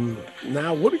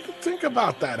 Now, what do you think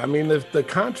about that? I mean, if the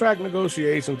contract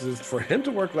negotiations is for him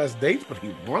to work less dates, but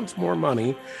he wants more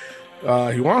money,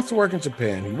 he wants to work in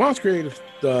Japan, he wants creative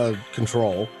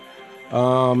control.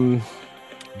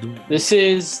 This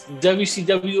is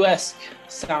WCW-esque.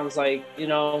 Sounds like, give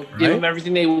them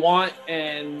everything they want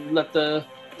and let the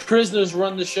prisoners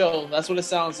run the show. That's what it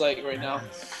sounds like right now.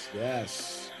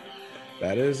 Yes,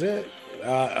 that is it.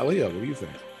 Aaliyah, what do you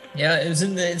think? Yeah,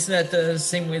 isn't that the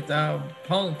same with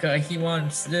Punk? He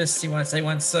wants this. He wants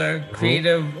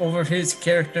creative over his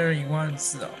character. He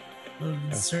wants a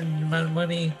certain amount of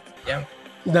money. Yeah.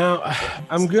 Now,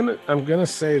 I'm gonna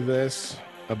say this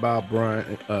about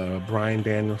Bryan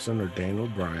Danielson or Daniel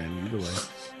Bryan, either way.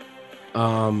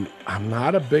 I'm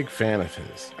not a big fan of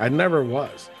his. I never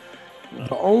was.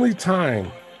 The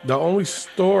only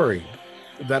story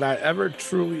that I ever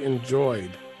truly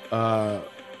enjoyed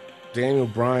Daniel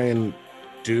Bryan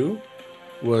do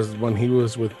was when he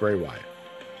was with Bray Wyatt.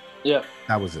 Yeah.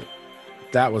 That was it.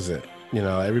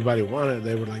 Everybody wanted it.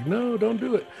 They were like, no, don't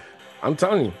do it. I'm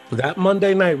telling you, that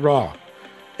Monday Night Raw,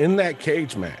 in that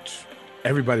cage match,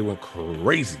 everybody went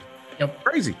crazy. Yep.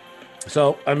 Crazy.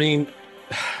 So, I mean,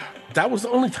 that was the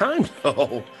only time,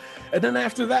 though. And then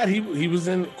after that, he was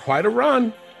in quite a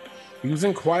run.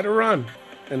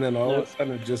 And then all of a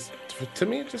sudden, it just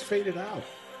faded out.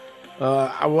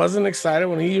 I wasn't excited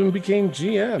when he even became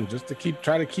GM, just to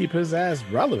try to keep his ass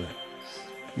relevant.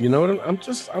 You know what?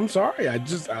 I'm sorry. I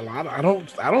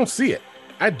don't see it.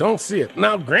 I don't see it.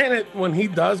 Now, granted, when he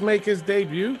does make his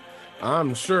debut,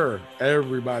 I'm sure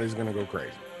everybody's gonna go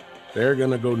crazy. They're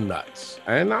gonna go nuts,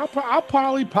 and I'll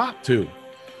probably pop too.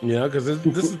 Because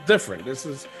this is different.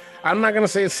 I'm not gonna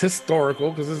say it's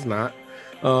historical, because it's not.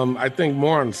 I think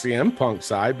more on CM Punk's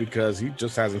side, because he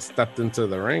just hasn't stepped into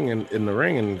the ring in the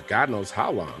ring in God knows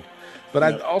how long. But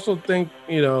I also think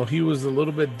he was a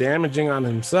little bit damaging on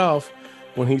himself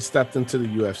when he stepped into the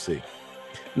UFC.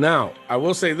 Now, I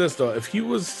will say this, though. If he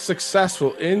was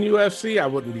successful in UFC, I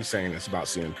wouldn't be saying this about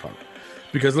CM Punk.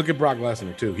 Because look at Brock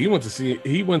Lesnar, too. He went to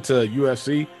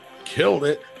UFC, killed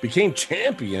it, became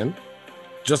champion,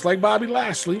 just like Bobby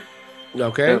Lashley.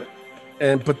 Okay?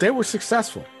 But they were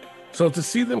successful. So to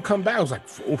see them come back, I was like,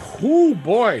 oh,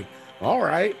 boy. All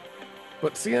right.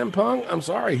 But CM Punk, I'm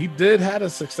sorry. He did have a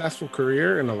successful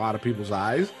career in a lot of people's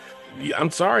eyes.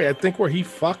 I'm sorry. I think where he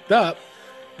fucked up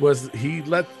was he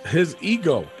let his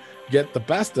ego get the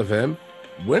best of him,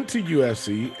 went to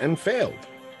UFC and failed.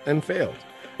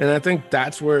 And I think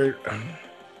that's where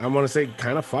I want to say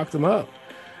kind of fucked him up.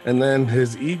 And then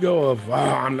his ego of, oh,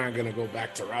 I'm not going to go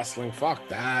back to wrestling. Fuck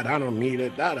that. I don't need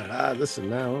it. This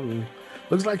and that. And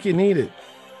looks like you need it.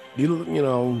 You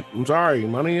know, I'm sorry.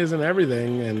 Money isn't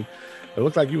everything. And it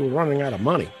looked like you were running out of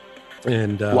money.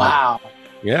 And wow.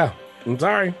 Yeah, I'm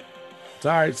sorry.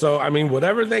 So, I mean,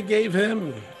 whatever they gave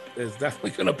him is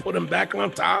definitely going to put him back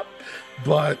on top.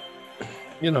 But,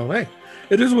 you know, hey,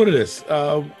 it is what it is.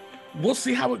 We'll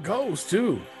see how it goes,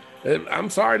 too. I'm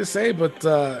sorry to say, but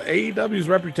AEW's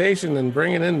reputation and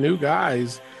bringing in new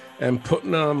guys and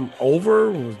putting them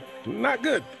over was not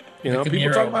good. You know,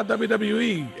 people talk about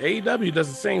WWE. AEW does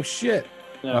the same shit.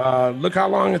 Yeah. Look how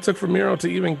long it took for Miro to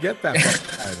even get that.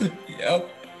 Yep.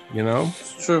 You know?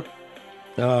 It's true.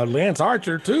 Lance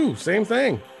Archer, too. Same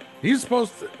thing. He's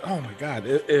supposed to... Oh, my God.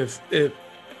 If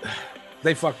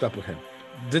they fucked up with him.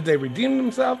 Did they redeem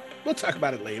themselves? We'll talk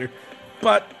about it later.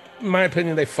 But in my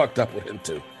opinion, they fucked up with him,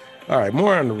 too. All right,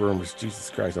 more on the rumors.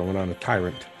 Jesus Christ, I went on a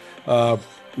tyrant.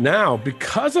 Now,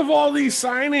 because of all these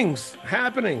signings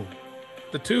happening,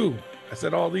 the two, I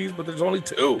said all these, but there's only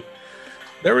two.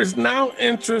 There is now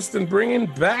interest in bringing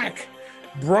back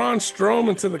Braun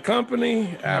Strowman to the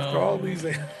company after all these.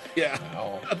 Yeah.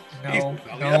 No.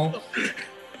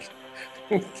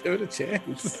 Give it a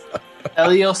chance.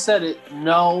 Elio said it.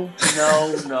 No.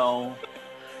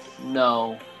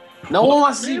 No one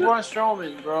wants to see Braun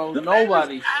Strowman, bro.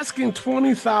 Nobody. Asking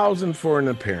 $20,000 for an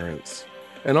appearance,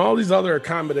 and all these other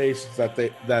accommodations that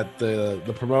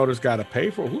the promoters got to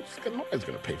pay for. Nobody's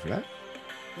going to pay for that.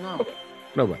 No.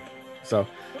 Nobody. So,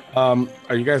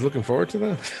 are you guys looking forward to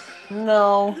that?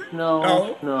 No.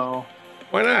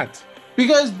 Why not?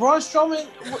 Because Braun Strowman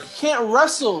can't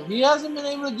wrestle. He hasn't been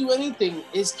able to do anything.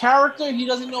 His character, he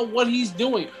doesn't know what he's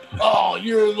doing. Oh,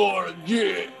 you're going to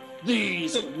get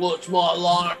these. What's my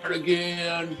line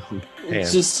again?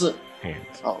 It's just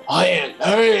hands. Oh,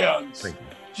 hands.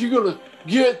 You're going to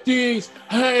get these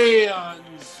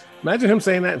hands. Imagine him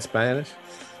saying that in Spanish.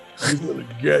 You're going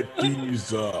to get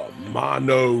these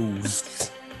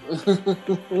manos.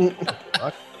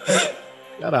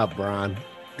 Shut up, Braun.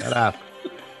 Shut up.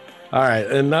 All right,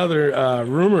 another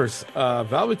rumors.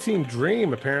 Velveteen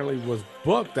Dream apparently was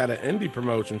booked at an indie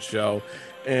promotion show,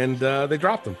 and they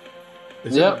dropped him.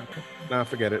 Yep. Nah,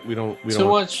 forget it. We don't. Too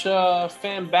much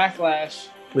fan backlash.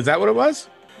 Is that what it was?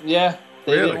 Yeah,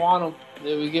 they Really? didn't want him.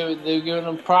 They were giving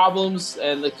him problems,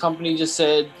 and the company just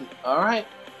said, "All right."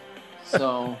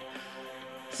 So.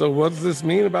 So what does this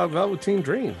mean about Velveteen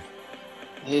Dream?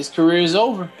 His career is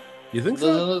over. You think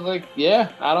Doesn't so? look like,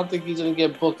 yeah. I don't think he's gonna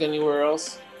get booked anywhere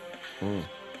else.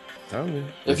 Tell me.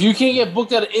 If you can't get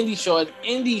booked at an indie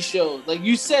show, like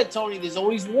you said, Tony, there's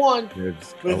always one.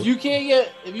 But if you can't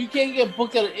get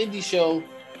booked at an indie show,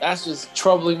 that's just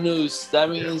troubling news. That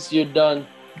means you're done.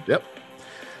 Yep.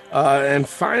 And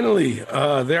finally,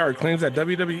 there are claims that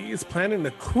WWE is planning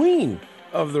the Queen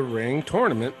of the Ring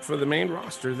tournament for the main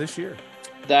roster this year.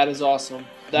 That is awesome.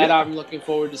 I'm looking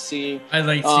forward to seeing. I'd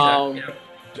like to see that. Yep.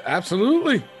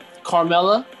 Absolutely.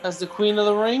 Carmella as the Queen of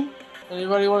the Ring.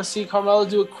 Anybody want to see Carmella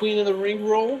do a Queen of the Ring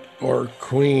role? Or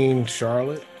Queen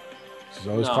Charlotte. She's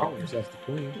always No. calling herself the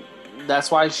Queen.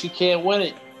 That's why she can't win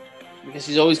it. Because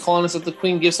she's always calling herself the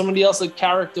Queen. Give somebody else a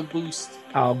character boost.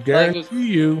 I'll guarantee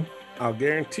you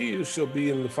she'll be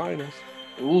in the finals.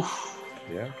 Oof.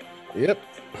 Yeah. Yep.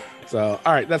 So,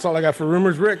 all right, that's all I got for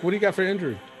rumors. Rick, what do you got for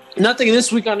injury? Nothing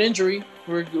this week on injury.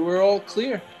 We're all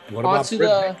clear. What about to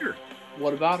Britt Baker?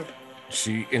 What about her?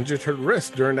 She injured her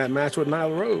wrist during that match with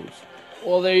Nyla Rose.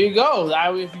 Well, there you go.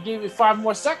 If you gave me 5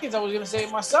 more seconds, I was going to say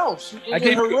it myself. She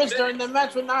injured her wrist during the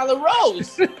match with Nyla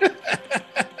Rose.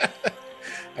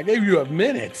 I gave you a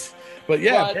minute. But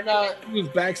yeah, But, she was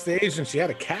backstage and she had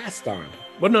a cast on.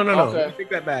 Well, no. Okay. I take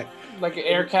that back. like an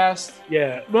air cast.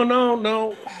 Yeah. Well,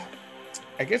 no.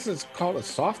 I guess it's called a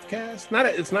soft cast.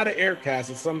 It's not an air cast.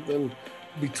 It's something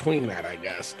between that, I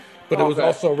guess. But it was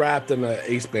also wrapped in an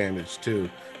ace bandage too,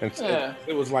 and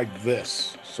it was like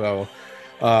this. So,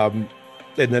 and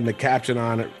then the caption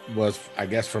on it was, I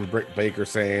guess, from Britt Baker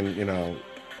saying,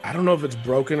 I don't know if it's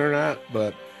broken or not,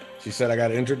 but she said I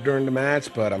got injured during the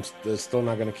match, but it's still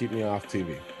not going to keep me off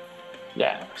TV.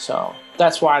 Yeah, so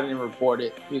that's why I didn't report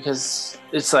it, because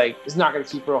it's like it's not going to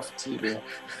keep her off the TV.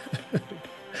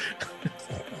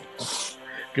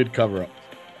 Good cover up.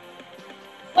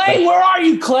 Clay, where are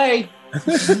you, Clay?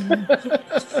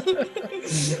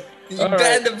 You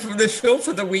banned him from the show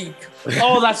for the week.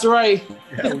 Oh, that's right.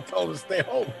 Yeah, we told him to stay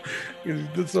home. He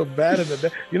did so bad in the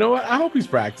day. You know what? I hope he's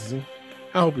practicing.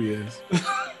 I hope he is.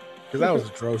 Because that was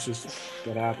atrocious.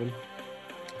 What happened?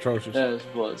 Atrocious. Yeah,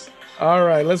 it was. All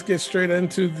right, let's get straight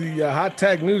into the hot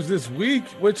tag news this week,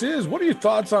 which is, what are your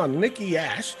thoughts on Nikki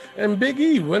Ash and Big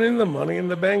E winning the Money in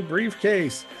the Bank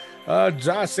briefcase?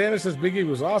 Josh Sanders says Big E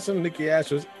was awesome. Nikki Ash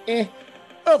was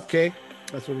okay.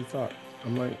 That's what he thought.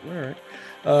 I'm like, all right.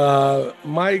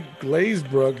 Mike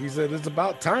Glazebrook, he said, it's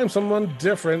about time someone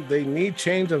different. They need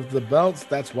change of the belts.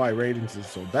 That's why ratings is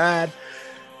so bad.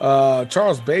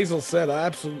 Charles Basil said,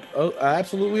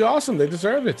 absolutely awesome. They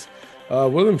deserve it.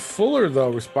 William Fuller, though,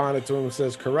 responded to him and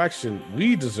says, correction,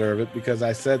 we deserve it because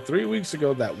I said 3 weeks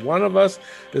ago that one of us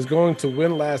is going to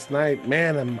win last night.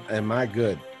 Man, am I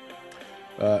good.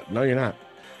 No, you're not.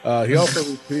 He also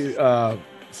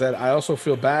said, I also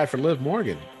feel bad for Liv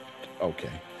Morgan.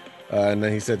 Okay. And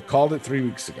then he said, called it 3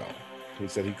 weeks ago. He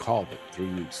said he called it 3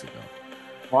 weeks ago.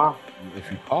 Wow. If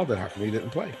you called it, how come you didn't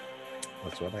play?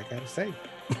 That's what I got to say.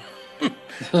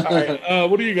 All right.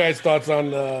 What are you guys' thoughts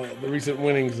on the recent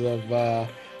winnings of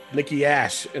Nikki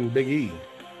Ash and Big E?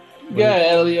 Yeah,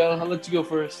 Elio, I'll let you go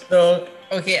first. So,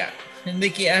 okay,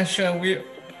 Nikki Ash,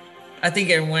 I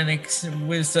think everyone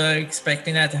was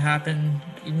expecting that to happen,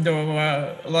 even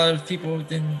though a lot of people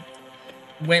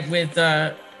went with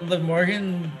Liv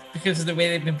Morgan because of the way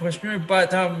they've been pushing her.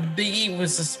 But Big E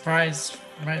was a surprise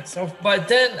for myself. But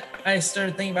then I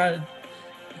started thinking about it.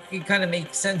 It kind of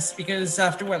makes sense because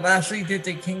after what Lashley did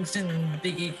to Kingston,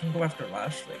 Big E can go after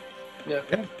Lashley.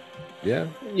 Yeah.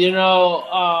 You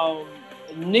know,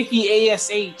 Nikki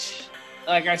ASH,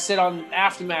 like I said on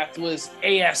Aftermath, was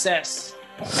ASS.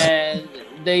 And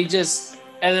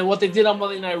then what they did on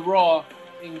Monday Night Raw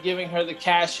in giving her the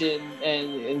cash in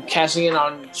and cashing in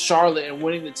on Charlotte and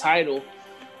winning the title.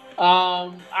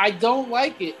 I don't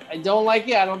like it. I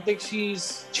don't think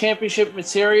she's championship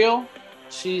material.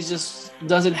 She just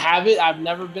doesn't have it. I've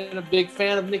never been a big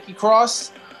fan of Nikki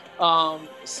Cross.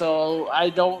 So I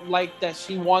don't like that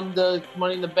she won the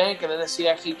Money in the Bank and then she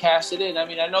actually cashed it in. I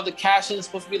mean, I know the cash in is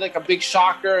supposed to be like a big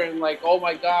shocker and like, oh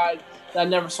my God, I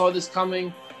never saw this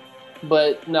coming.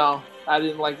 But no, I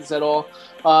didn't like this at all.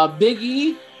 Big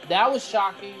E, that was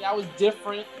shocking. That was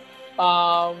different.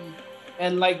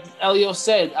 And like Elio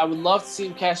said, I would love to see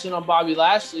him cash in on Bobby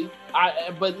Lashley.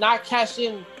 But not cash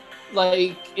in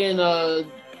like in a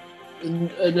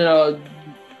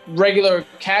regular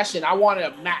cash in. I wanted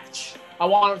a match. I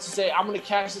wanted to say, I'm going to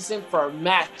cash this in for a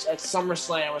match at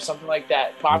SummerSlam or something like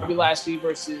that. Bobby Lashley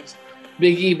versus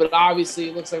Big E. But obviously,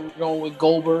 it looks like we're going with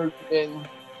Goldberg and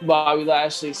Bobby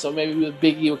Lashley. So maybe with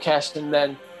Big E will cash in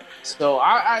then. So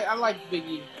I like Big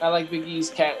E. I like Big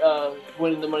E's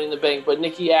winning the Money in the Bank. But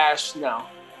Nikki Ash, no,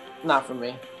 not for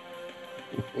me.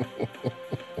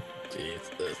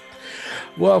 Jesus.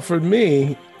 Well, for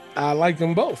me, I like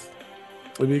them both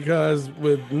because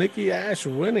with Nikki Ash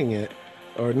winning it,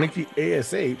 or Nikki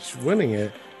ASH winning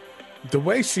it, the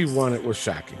way she won it was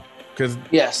shocking. Because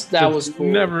yes, that was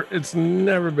cool. It's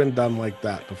never been done like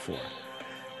that before.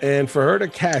 And for her to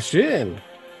cash in,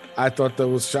 I thought that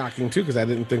was shocking too, because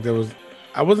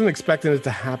I wasn't expecting it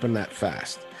to happen that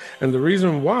fast. And the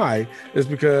reason why is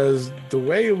because the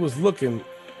way it was looking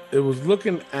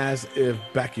as if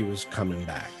Becky was coming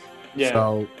back. Yeah.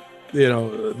 So,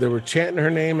 they were chanting her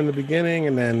name in the beginning,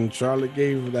 and then Charlotte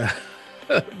gave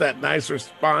that nice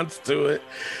response to it.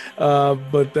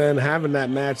 But then having that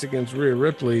match against Rhea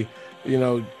Ripley,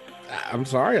 I'm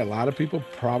sorry, a lot of people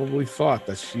probably thought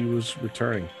that she was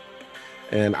returning.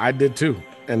 And I did too.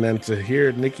 And then to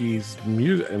hear Nikki's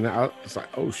music, and I was like,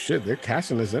 oh shit, they're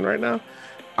cashing this in right now.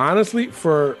 Honestly,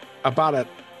 for about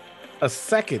a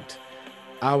second,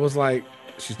 I was like,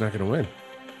 she's not going to win.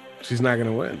 She's not going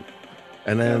to win.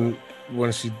 And then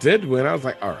when she did win, I was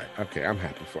like, all right, okay, I'm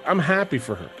happy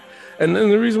for her. And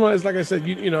then the reason why is, like I said,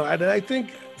 I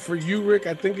think for you, Rick,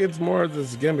 I think it's more of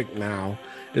this gimmick now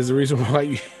is the reason why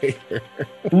you hate her.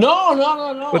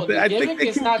 No. But the gimmick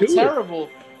is not terrible.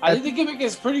 I think the gimmick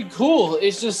is pretty cool.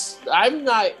 It's just I've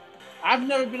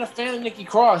never been a fan of Nikki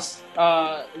Cross.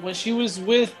 When she was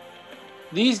with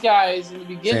these guys in the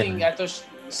beginning at the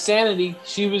Sanity,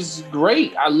 she was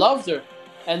great. I loved her.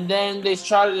 And then they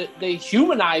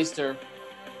humanized her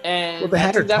And they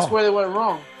had her that's talk. where they went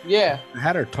wrong. Yeah. They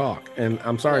had her talk, and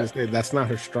I'm sorry to say that's not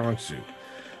her strong suit.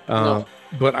 No.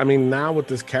 But I mean, now with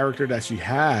this character that she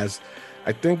has,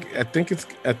 I think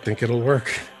it'll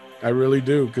work. I really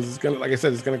do, because it's gonna, like I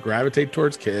said, it's gonna gravitate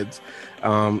towards kids.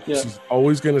 She's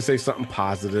always gonna say something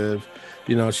positive.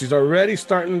 You know, she's already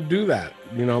starting to do that.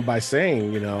 You know, by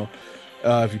saying, you know,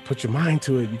 if you put your mind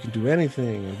to it, you can do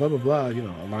anything, and blah blah blah. You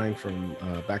know, a line from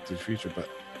Back to the Future. But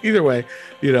either way,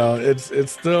 you know, it's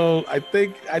still. I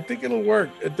think it'll work.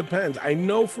 It depends. I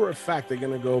know for a fact they're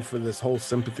gonna go for this whole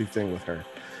sympathy thing with her.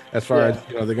 As far as,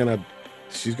 you know,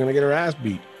 she's gonna get her ass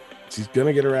beat. She's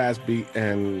gonna get her ass beat,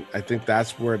 and I think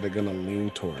that's where they're gonna lean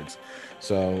towards.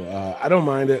 So I don't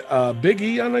mind it. Big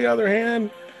E, on the other hand,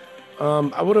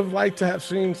 I would have liked to have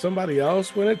seen somebody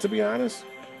else win it. To be honest,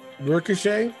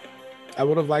 Ricochet, I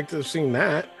would have liked to have seen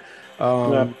that.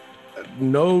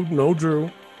 No Drew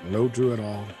at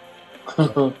all.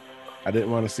 I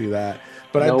didn't want to see that,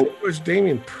 but I did wish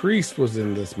Damian Priest was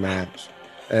in this match.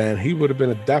 And he would have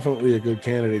been definitely a good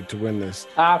candidate to win this.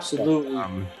 Absolutely.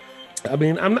 I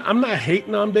mean, I'm not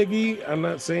hating on Big E. I'm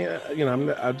not saying, you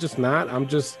know, I'm just not.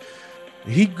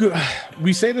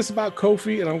 We say this about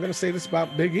Kofi, and I'm going to say this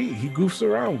about Big E. He goofs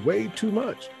around way too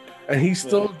much. And he's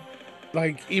still,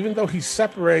 like, even though he's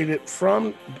separated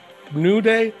from New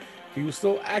Day, he was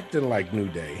still acting like New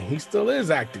Day. He still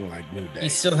is acting like New Day. He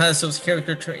still has those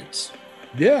character traits.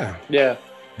 Yeah. Yeah.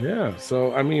 Yeah.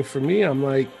 So, I mean, for me, I'm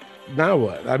like, now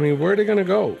what? I mean, where are they going to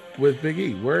go with Big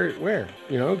E? Where?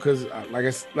 You know, because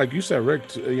like you said,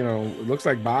 Rick, you know, it looks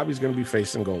like Bobby's going to be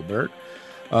facing Goldberg.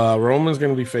 Roman's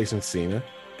going to be facing Cena.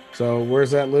 So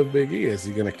where's that live Big E? Is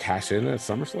he going to cash in at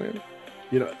SummerSlam?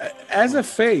 You know, as a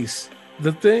face,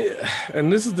 the thing,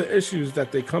 and this is the issues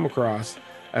that they come across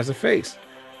as a face,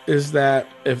 is that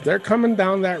if they're coming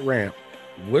down that ramp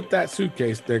with that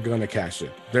suitcase, they're going to cash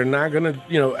in. They're not going to,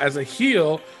 you know, as a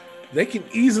heel, they can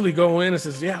easily go in and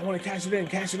says, yeah, I want to cash it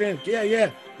in. Yeah.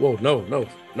 Whoa,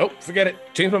 nope, forget it.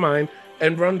 Change my mind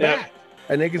and run back.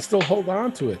 And they can still hold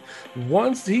on to it.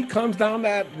 Once he comes down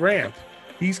that ramp,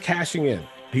 he's cashing in.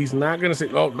 He's not going to say,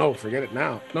 oh, no, forget it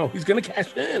now. No, he's going to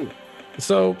cash in.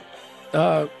 So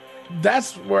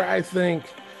that's where I think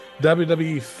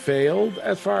WWE failed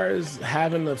as far as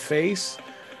having the face.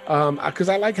 Because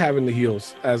I like having the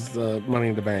heels as the Money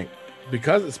in the Bank.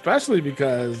 Especially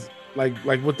because like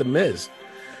with the Miz,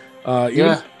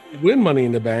 win Money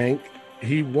in the Bank,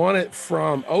 he won it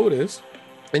from Otis,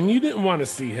 and you didn't want to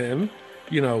see him,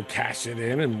 you know, cash it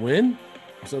in and win.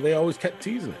 So they always kept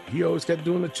teasing it. He always kept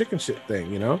doing the chicken shit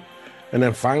thing, you know. And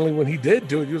then finally, when he did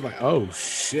do it, he was like, "Oh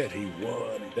shit, he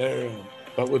won, damn."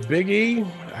 But with Big E,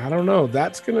 I don't know.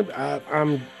 That's gonna.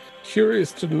 I'm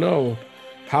curious to know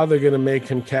how they're gonna make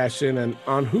him cash in and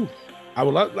on who. I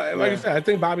would like I said, I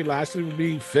think Bobby Lashley would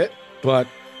be fit, but.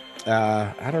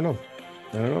 I don't know.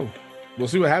 We'll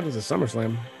see what happens at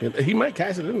SummerSlam. He might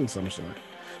cash it in SummerSlam.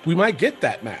 We might get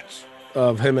that match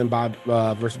of him and Bob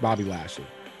versus Bobby Lashley.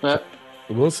 So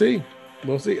we'll see.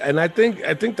 And I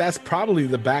think that's probably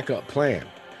the backup plan,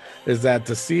 is that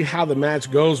to see how the match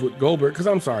goes with Goldberg. Because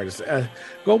I'm sorry to say,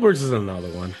 Goldberg's is another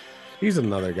one. He's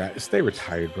another guy. Stay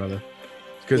retired, brother.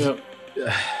 Because,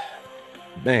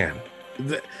 man,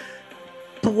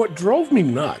 but what drove me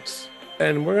nuts,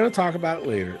 and we're going to talk about it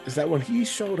later, is that when he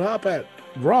showed up at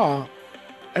Raw,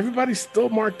 everybody's still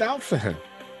marked out for him.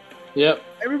 Yep.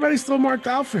 Everybody's still marked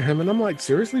out for him. And I'm like,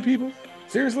 seriously, people?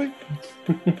 Seriously?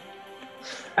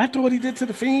 After what he did to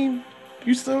The Fiend,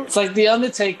 you still... It's like The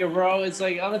Undertaker, bro. It's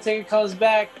like Undertaker comes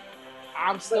back,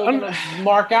 I'm still going to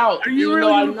mark out. Are you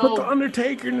really going to put The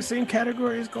Undertaker in the same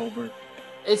category as Goldberg?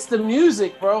 It's the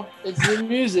music, bro. It's the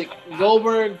music.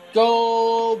 Goldberg.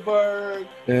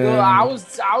 Yeah. I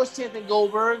was chanting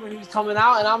Goldberg when he was coming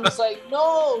out, and I'm just like,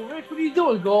 no, Rick, what are you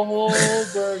doing?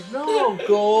 Goldberg. No,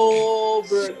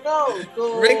 Goldberg. No,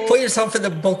 Goldberg. Rick, put yourself in the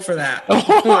book for that.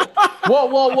 Whoa.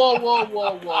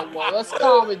 Let's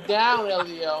calm it down,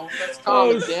 Elio. Let's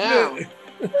calm it down.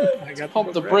 Let's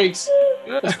pump the brakes.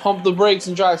 Let's pump the brakes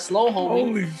and drive slow, homie.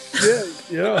 Holy shit,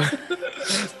 yeah.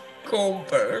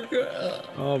 Goldberg.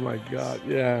 Oh my God,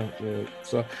 yeah.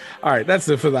 So, all right, that's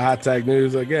it for the hot tag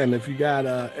news. Again, if you got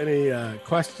any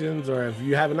questions, or if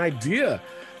you have an idea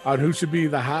on who should be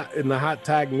in the hot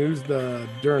tag news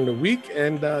during the week,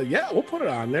 and we'll put it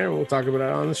on there and we'll talk about it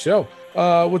on the show.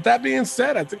 With that being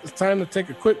said, I think it's time to take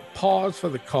a quick pause for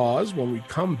the cause. When we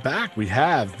come back, we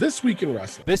have This Week in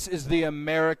Wrestling. This is the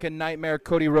American Nightmare,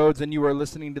 Cody Rhodes, and you are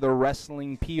listening to the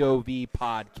Wrestling POV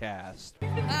podcast.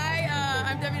 Hi,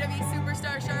 I'm WWE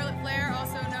superstar Charlotte Flair,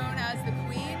 also known as the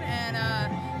Queen, and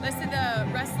listen to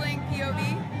Wrestling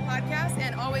POV podcast,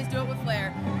 and always do it with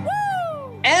Flair.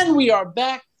 Woo! And we are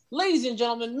back ladies and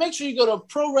gentlemen, make sure you go to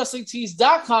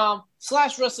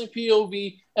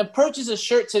prowrestlingtees.com/wrestlingpov and purchase a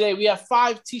shirt today. We have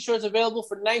 5 t-shirts available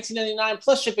for $19.99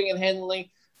 plus shipping and handling.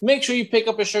 Make sure you pick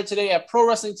up a shirt today at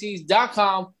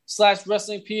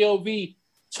prowrestlingtees.com/wrestlingpov.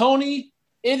 Tony,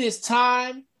 it is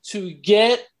time to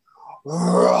get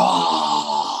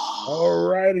raw. All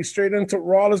righty, straight into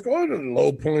Raw. Let's go to the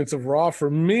low points of Raw.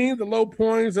 For me, the low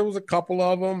points, there was a couple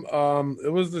of them.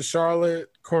 It was the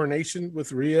Charlotte coronation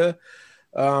with Rhea.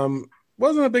 Wasn't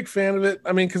a big fan of it.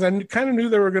 I mean, because I kind of knew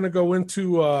they were going to go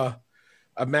into a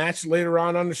match later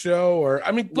on the show.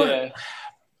 But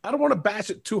I don't want to bash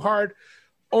it too hard,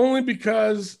 only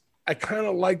because I kind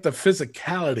of like the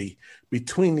physicality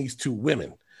between these two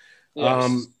women.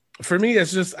 Yes. For me,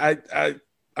 it's just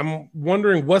I'm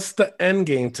wondering what's the end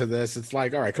game to this. It's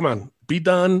like, all right, come on, be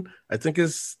done. I think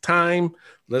it's time.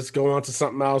 Let's go on to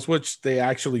something else, which they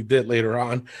actually did later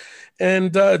on.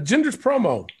 And Jinder's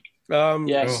promo.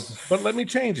 Yes. But let me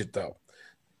change it, though.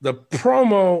 The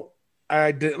promo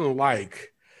I didn't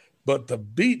like, but the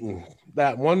beating,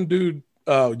 that one dude,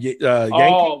 Yankee.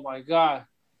 Oh, my God.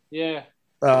 Yeah.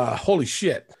 Holy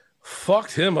shit.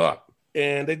 Fucked him up.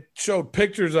 And they showed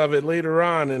pictures of it later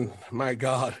on, and my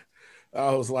God.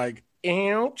 I was like,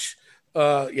 ouch.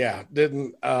 That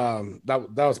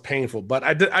was painful. But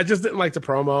I just didn't like the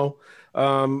promo.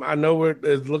 I know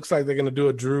it looks like they're going to do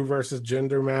a Drew versus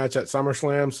Jinder match at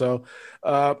SummerSlam. So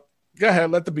go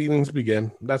ahead, let the beatings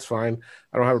begin. That's fine.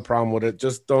 I don't have a problem with it.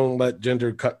 Just don't let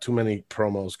Jinder cut too many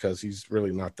promos because he's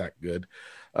really not that good.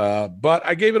 But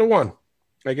I gave it a 1.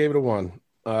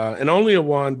 And only a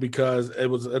 1 because it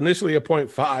was initially a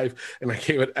 0.5, and I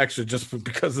gave it extra just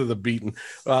because of the beating.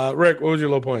 Rick, what was your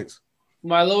low points?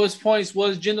 My lowest points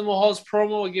was Jinder Mahal's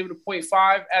promo. I gave it a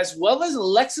 0.5, as well as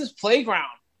Alexa's Playground.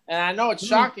 And I know it's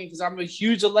shocking because I'm a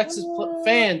huge Alexa's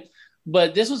fan,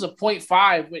 but this was a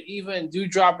 0.5 with Eva and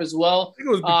Doudrop as well. I think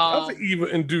it was because of Eva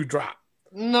and Doudrop.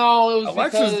 No, it was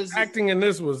Alexa's because acting in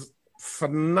this was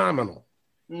phenomenal.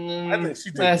 I think she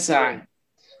did. That's all right.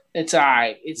 It's all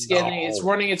right. It's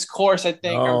running its course, I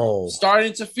think. I'm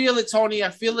starting to feel it, Tony. I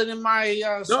feel it in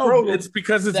my scrotum. It's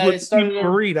because it's with Eva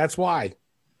Marie. That's why.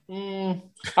 I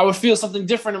would feel something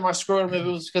different in my scrotum if it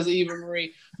was because of Eva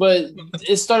Marie. But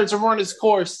it started to run its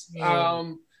course.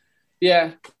 0.5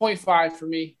 for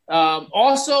me.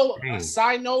 Also, a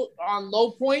side note on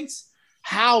low points,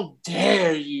 how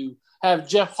dare you have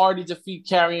Jeff Hardy defeat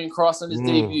Karrion Kross on his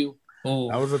debut?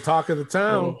 That was the talk of the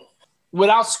town.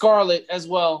 Without Scarlett as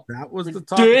well. That was the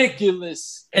talk.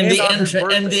 Ridiculous. And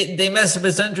they messed up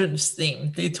his entrance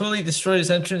theme. They totally destroyed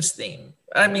his entrance theme.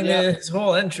 I mean, his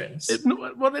whole entrance. They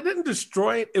didn't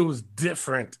destroy it. It was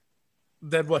different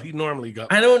than what he normally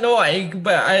got. I don't know. I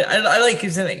like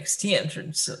his NXT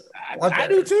entrance. I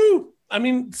do too. I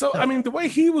mean, the way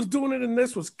he was doing it in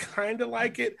this was kind of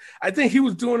like it. I think he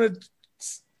was doing it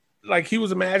like he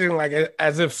was imagining like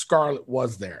as if Scarlett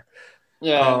was there.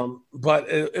 Yeah. But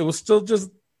it was still just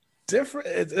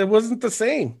different. It wasn't the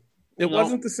same. It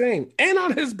wasn't the same. And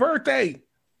on his birthday.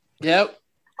 Yep.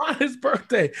 On his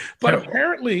birthday. But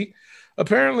apparently,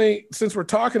 since we're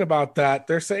talking about that,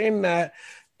 they're saying that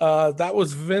that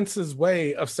was Vince's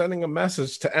way of sending a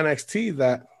message to NXT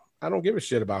that I don't give a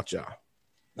shit about y'all.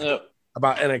 Yep.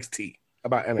 About NXT.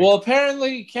 Well,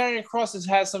 apparently Karrion Kross has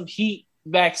had some heat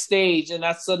backstage, and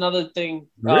that's another thing.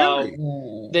 Really?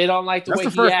 They don't like the way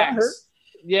he acts.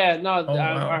 Yeah, no,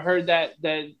 I heard that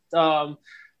there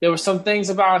were some things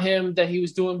about him that he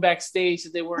was doing backstage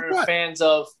that they weren't fans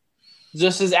of,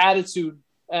 just his attitude.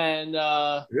 And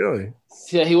really,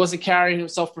 yeah, he wasn't carrying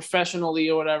himself professionally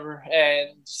or whatever, and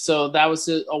so that was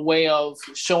a way of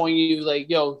showing you, like,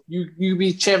 yo, you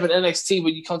be champ at NXT,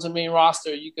 but you come to the main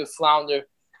roster, you can flounder.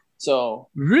 So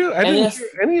really, I didn't hear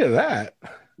any of that.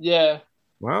 Yeah,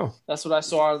 wow, that's what I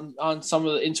saw on some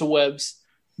of the interwebs.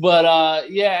 But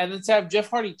and then to have Jeff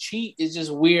Hardy cheat is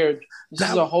just weird. This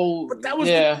is a whole. But that was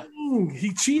the thing.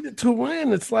 He cheated to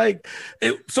win. It's like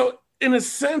so. In a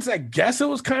sense, I guess it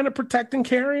was kind of protecting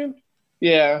Karrion.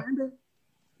 Yeah.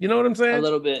 You know what I'm saying? A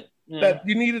little bit. Yeah. That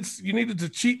you needed to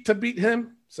cheat to beat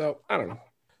him. So I don't know.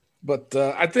 But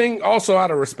I think also out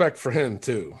of respect for him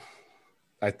too.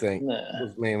 I think it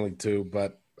was mainly too.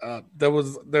 But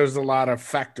there's a lot of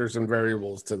factors and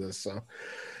variables to this. So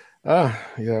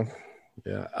yeah.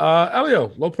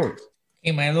 Elio, low points.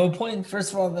 Okay, my low point,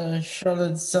 first of all, the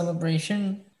Charlotte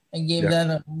celebration. I gave that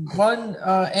a 1,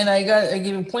 and I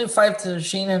gave a 0.5 to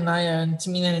Shayna and Nia and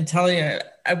Tamina and Natalya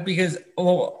because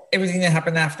everything that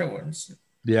happened afterwards.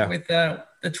 Yeah, with the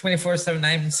 24/7,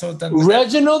 I'm so done.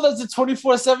 Reginald as the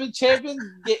 24/7 champion,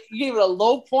 you gave it a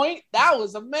low point. That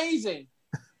was amazing.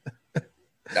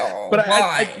 No, But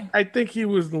why? I think he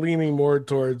was leaning more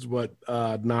towards what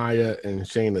Nia and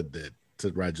Shayna did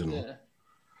to Reginald. Yeah.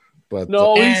 But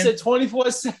No, he And- said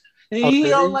 24/7. Oh, He did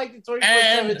don't he? like the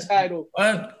 24/7 title.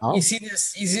 Oh. You see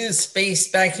this space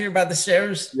back here by the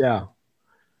stairs? Yeah.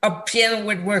 A piano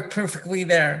would work perfectly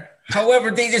there.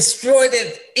 However, they destroyed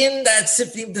it in that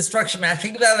Symphony of Destruction match.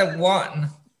 Think about it, one.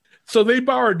 So they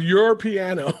borrowed your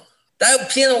piano. That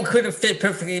piano could have fit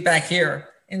perfectly back here.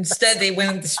 Instead, they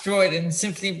went and destroyed it in the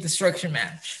Symphony of Destruction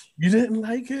match. You didn't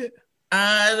like it?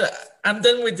 I'm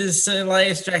done with this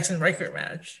Elias Jackson Riker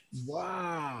match.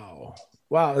 Wow.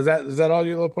 Is that all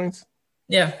your little points?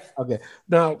 Yeah. Okay.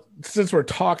 Now, since we're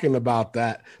talking about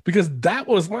that, because that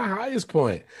was my highest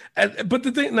point. But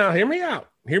the thing, now hear me out.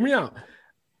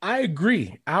 I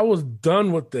agree. I was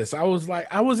done with this. I was like,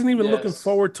 I wasn't even looking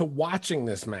forward to watching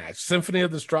this match. Symphony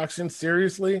of Destruction,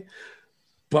 seriously.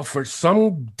 But for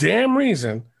some damn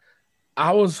reason,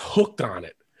 I was hooked on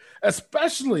it.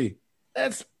 Especially,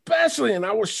 and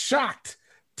I was shocked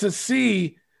to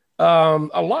see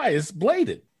Elias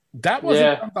bladed. That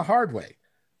wasn't done the hard way.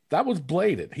 That was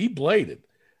bladed. He bladed.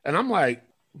 And I'm like,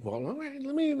 well, all right,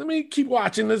 let me keep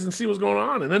watching this and see what's going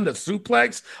on. And then the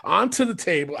suplex onto the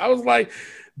table. I was like,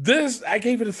 I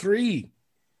gave it a 3.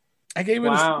 I gave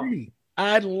it a 3.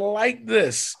 I like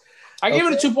this. I gave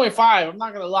it a 2.5. I'm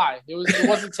not gonna lie. It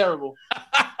wasn't terrible.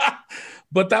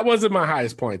 But that wasn't my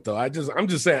highest point, though. I'm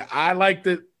just saying I liked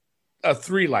it. A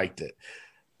 3 liked it.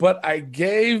 But I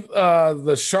gave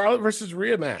the Charlotte versus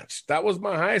Rhea match. That was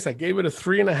my highest. I gave it a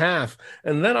 3.5.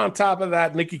 And then on top of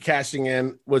that, Nikki cashing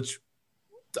in, which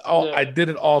I did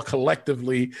it all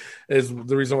collectively, is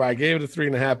the reason why I gave it a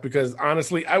 3.5. Because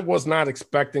honestly, I was not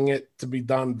expecting it to be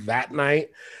done that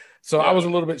night. So I was a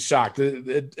little bit shocked.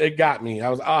 It got me. I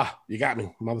was, you got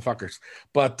me, motherfuckers.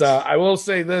 But I will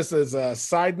say this as a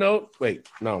side note. Wait,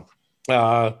 no.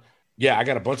 Yeah, I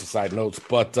got a bunch of side notes,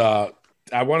 but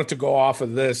I wanted to go off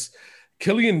of this.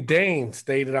 Killian Dane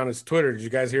stated on his Twitter. Did you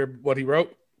guys hear what he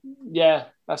wrote? Yeah,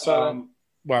 I saw that.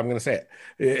 Well, I'm going to say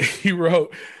it. He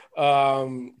wrote,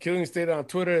 Killian stated on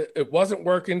Twitter, it wasn't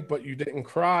working, but you didn't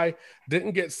cry,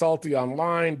 didn't get salty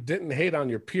online, didn't hate on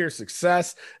your peer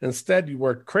success. Instead, you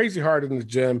worked crazy hard in the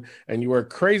gym and you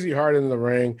worked crazy hard in the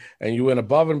ring and you went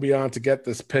above and beyond to get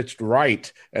this pitched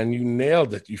right. And you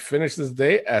nailed it. You finished this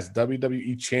day as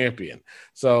WWE champion.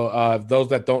 So those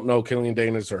that don't know, Killian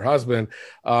Dane is her husband.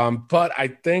 But I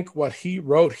think what he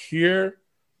wrote here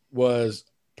was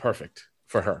perfect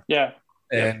for her. Yeah.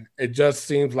 And it just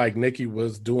seems like Nikki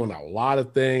was doing a lot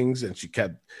of things and she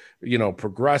kept,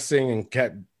 progressing and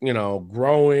kept,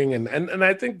 growing. And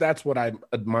I think that's what I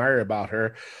admire about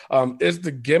her. Is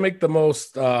the gimmick the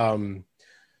most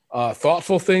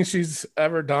thoughtful thing she's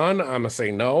ever done? I'm going to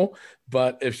say no.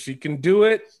 But if she can do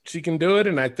it, she can do it.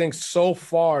 And I think so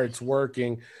far it's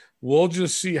working. We'll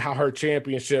just see how her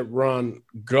championship run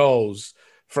goes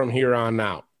from here on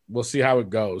out. We'll see how it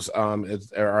goes. Are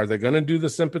they going to do the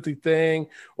sympathy thing,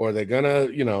 or are they going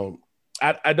to,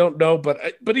 I don't know.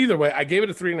 But either way, I gave it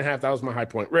a 3.5. That was my high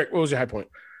point. Rick, what was your high point?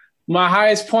 My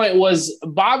highest point was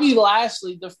Bobby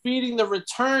Lashley defeating the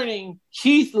returning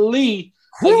Keith Lee.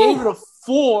 I gave it a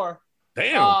 4.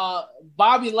 Damn.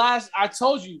 Bobby Lashley, I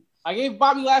told you, I gave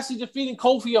Bobby Lashley defeating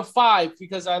Kofi a 5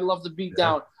 because I love the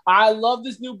beatdown. I love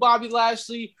this new Bobby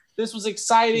Lashley. This was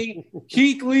exciting.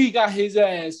 Keith Lee got his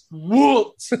ass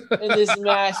whooped in this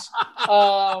match.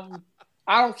 I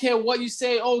don't care what you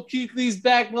say. Oh, Keith Lee's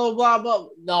back, blah, blah, blah.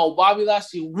 No, Bobby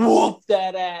Lashley whooped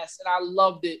that ass, and I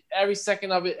loved it. Every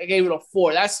second of it, I gave it a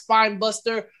 4. That spine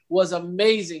buster was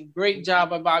amazing. Great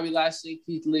job by Bobby Lashley and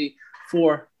Keith Lee.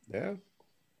 4. Yeah.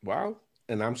 Wow.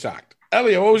 And I'm shocked.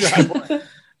 Elliot, what was your high point?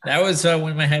 That was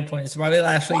one of my high points. Bobby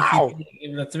Lashley Wow.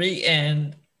 gave it a 3,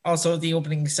 and also the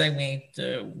opening segment,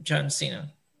 John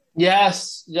Cena.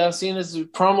 Yes, John Cena's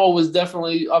promo was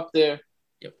definitely up there.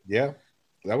 Yep. Yeah,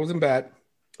 that wasn't bad.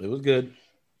 It was good.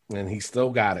 And he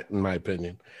still got it, in my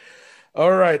opinion.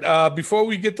 All right. Before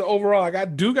we get to overall, I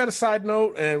got a side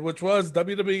note, and which was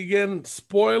WWE again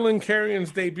spoiling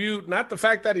Karrion's debut. Not the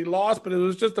fact that he lost, but it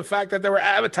was just the fact that they were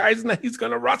advertising that he's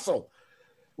going to wrestle.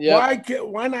 Yeah.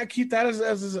 Why not keep that as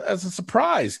a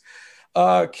surprise?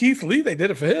 Keith Lee, they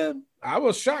did it for him. I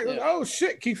was shocked. Yeah. Oh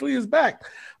shit, Keith Lee is back.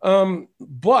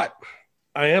 But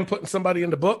I am putting somebody in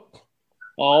the book.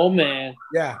 Oh man.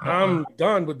 Yeah, I'm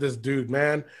done with this dude,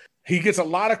 man. He gets a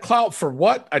lot of clout for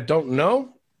what? I don't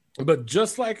know. But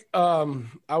just like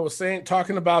I was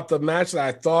talking about the match that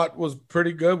I thought was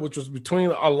pretty good, which was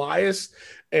between Elias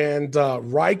and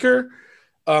Riker.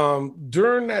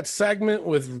 During that segment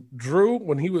with Drew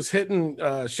when he was hitting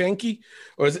Shanky,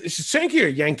 or is it Shanky or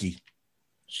Yankee?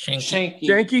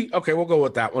 Shanky? Okay, we'll go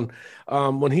with that one.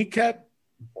 When he kept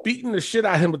beating the shit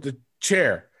out of him with the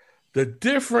chair, the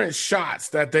different shots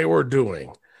that they were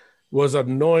doing was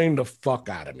annoying the fuck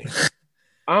out of me.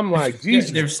 I'm like,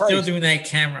 Jesus they're Christ. still doing that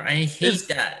camera. I hate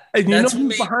that. And you know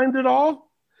who's behind it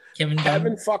all?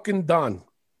 Kevin fucking Dunn.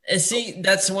 And see,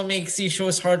 that's what makes these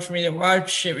shows hard for me to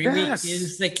watch every week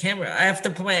is the camera. I have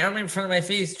to put my arm in front of my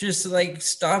face just to like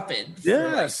stop it for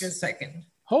like a second.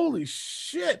 Holy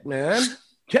shit, man.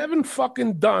 Kevin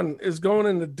fucking Dunn is going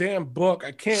in the damn book.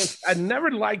 I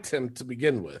never liked him to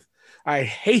begin with. I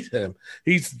hate him.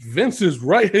 He's Vince's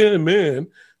right-hand man.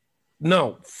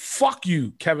 No, fuck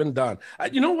you, Kevin Dunn.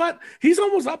 You know what? He's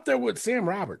almost up there with Sam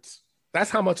Roberts. That's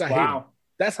how much I hate him.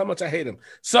 That's how much I hate him.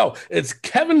 So it's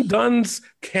Kevin Dunn's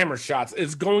camera shots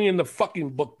is going in the fucking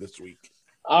book this week.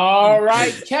 All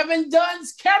right, Kevin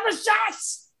Dunn's camera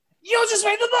shots. You just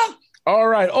made the book. All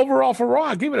right, overall for Raw,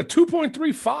 I gave it a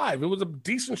 2.35. It was a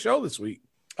decent show this week.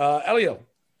 Elio.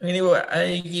 Anyway,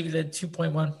 I gave it a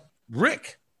 2.1.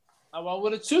 Rick. I went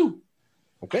with a 2.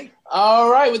 Okay.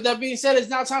 All right. With that being said, it's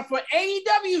now time for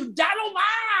AEW Dynamite.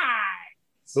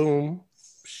 Boom.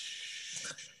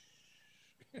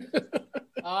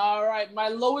 All right. My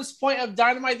lowest point of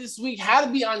Dynamite this week had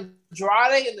to be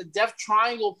Andrade in the Death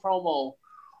Triangle promo.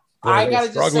 Bro, I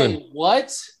gotta just say,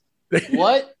 what?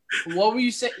 What were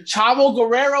you saying? Chavo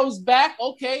Guerrero's back.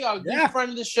 Okay, our good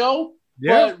friend of the show.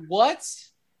 Yeah. But what?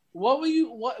 What were you?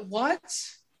 What?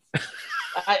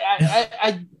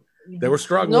 I They were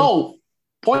struggling. No.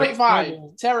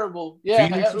 0.5. Terrible. Yeah,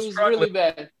 Phoenix it was was struggling. really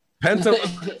bad.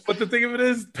 Penta, but the thing of it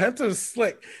is, Penta's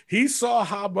slick. He saw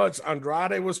how much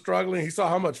Andrade was struggling. He saw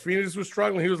how much Phoenix was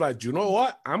struggling. He was like, you know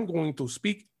what? I'm going to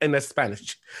speak in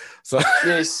Spanish. So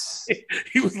yes.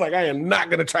 He was like, I am not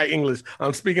going to try English.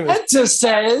 I'm speaking. Penta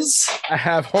says, I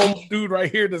have home dude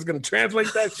right here that's going to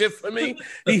translate that shit for me.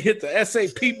 He hit the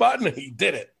SAP button and he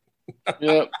did it.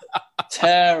 Yep.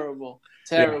 Terrible.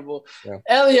 Yeah.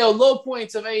 Elio, low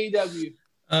points of AEW.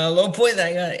 Low point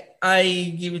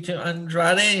I give it to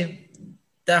Andrade.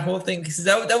 That whole thing, because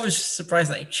that was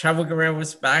surprising. Like Chavo Guerrero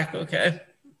was back. Okay,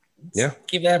 yeah.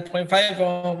 Give that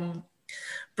 0.5.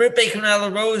 Britt Baker and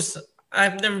Nyla Rose.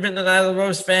 I've never been a Nyla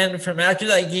Rose fan for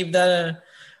matches. I gave that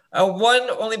a 1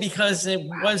 only because it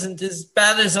wasn't as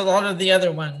bad as a lot of the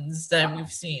other ones that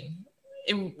we've seen.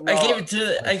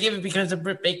 I gave it because of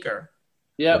Britt Baker.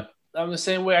 Yep, I'm the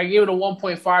same way. I gave it a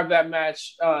 1.5. That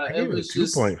match. It was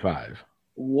 2.5.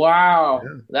 Wow,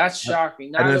 that's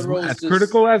shocking. And as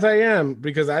critical as I am,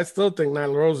 because I still think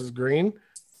Nyla Rose is green,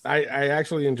 I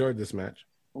actually enjoyed this match.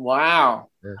 Wow.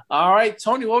 Yeah. All right,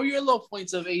 Tony, what were your low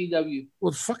points of AEW?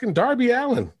 Well, it's fucking Darby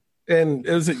Allin. And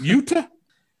is it Utah?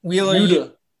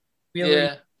 Wheeler.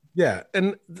 Yeah,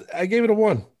 and I gave it a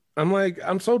 1. I'm like,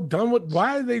 I'm so done with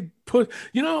why they put,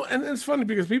 and it's funny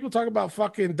because people talk about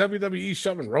fucking WWE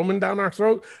shoving Roman down our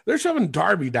throat. They're shoving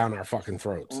Darby down our fucking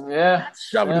throats. Yeah.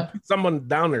 Shoving someone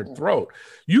down their throat.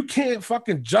 You can't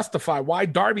fucking justify why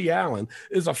Darby Allin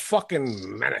is a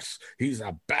fucking menace. He's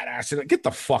a badass. Get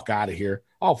the fuck out of here.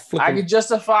 I could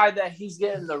justify that he's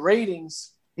getting the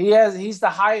ratings. He's the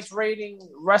highest rating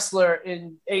wrestler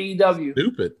in AEW.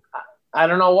 Stupid. I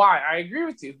don't know why. I agree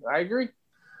with you. I agree.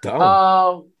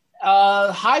 Dumb.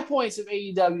 High points of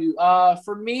AEW.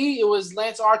 For me, it was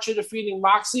Lance Archer defeating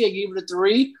Moxley. I gave it a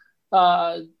 3.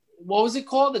 What was it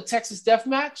called? The Texas Death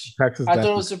Match. I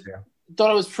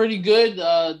thought it was pretty good.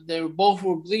 They both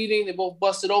were bleeding. They both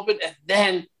busted open. And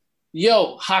then,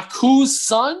 Haku's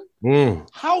son.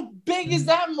 How big is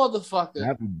that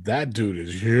motherfucker? That dude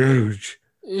is huge.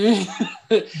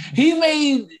 He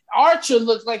made Archer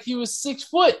look like he was 6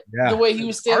 foot. The way he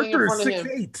was standing in front of him.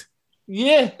 6'8".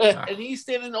 Yeah, and he's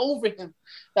standing over him.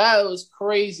 That was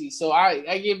crazy. So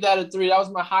I gave that a 3. That was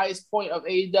my highest point of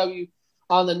AEW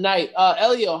on the night.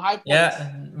 Elio, high point.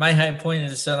 Yeah, my high point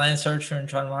is Lance Archer and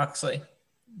Jon Moxley.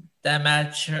 That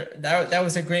match, that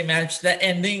was a great match. That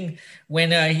ending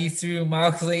when he threw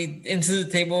Moxley into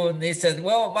the table and they said,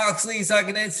 well, Moxley's not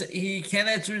going to he can't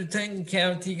enter the 10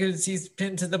 count because he's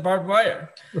pinned to the barbed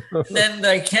wire. Then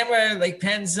the camera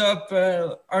pans up,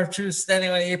 Archer's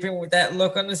standing on the apron with that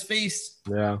look on his face.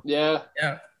 Yeah.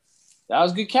 That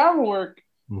was good camera work.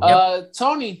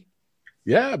 Tony.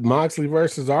 Yeah, Moxley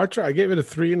versus Archer. I gave it a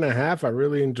 3.5. I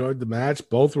really enjoyed the match.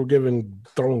 Both were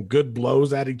throwing good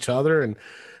blows at each other, and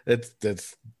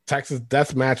it's Texas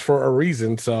Death Match for a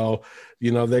reason. So,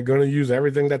 they're going to use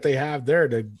everything that they have there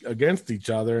against each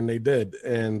other, and they did.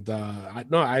 And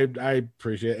I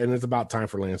appreciate it. And it's about time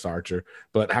for Lance Archer.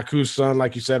 But Haku's son,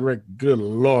 like you said, Rick, good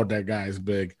Lord, that guy is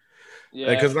big. Yeah.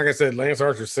 Because like I said, Lance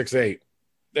Archer's 6'8",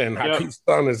 and Haku's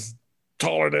son is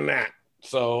taller than that.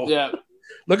 So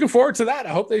looking forward to that. I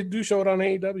hope they do show it on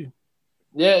AEW.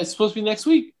 Yeah, it's supposed to be next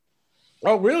week.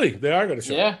 Oh, really? They are going to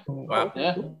show Yeah. it. Wow.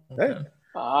 Yeah. Hey.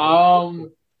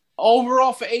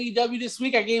 Overall for AEW this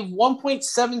week, I gave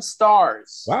 1.7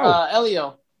 stars. Wow.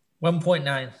 Elio.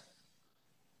 1.9.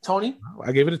 Tony.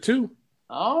 I gave it a 2.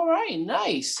 All right,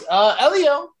 nice.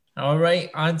 Elio. All right,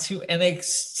 on to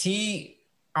NXT.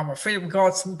 I'm afraid we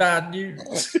got some bad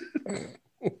news.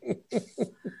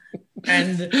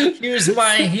 And here's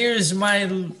my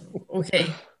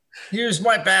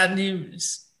bad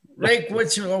news. Rick,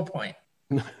 what's your low point?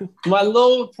 My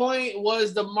low point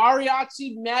was the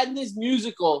Mariachi Madness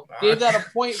musical. Gave that a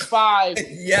 0.5.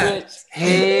 Yes.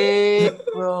 Hey,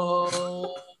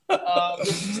 bro.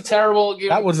 This is terrible.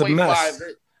 That was a mess.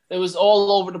 It was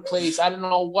all over the place. I don't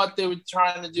know what they were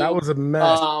trying to do. That was a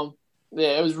mess.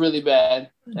 Yeah, it was really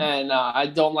bad, and I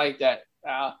don't like that.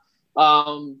 I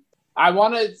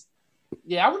want to.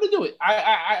 Yeah, I'm gonna do it.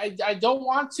 I don't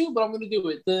want to, but I'm gonna do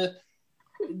it.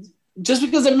 Just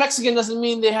because they're Mexican doesn't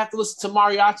mean they have to listen to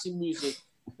mariachi music.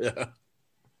 Yeah.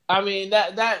 I mean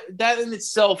that in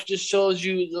itself just shows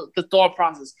you the thought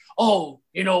process. Oh,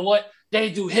 you know what? They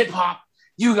do hip hop.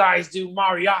 You guys do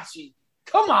mariachi.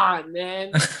 Come on,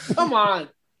 man. Come on.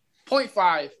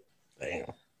 0.5. Damn.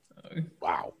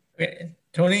 Wow. Okay.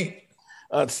 Tony.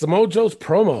 Samoa Joe's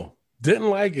promo. Didn't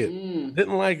like it.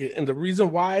 Didn't like it. And the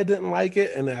reason why I didn't like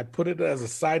it, and I put it as a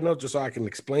side note just so I can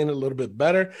explain it a little bit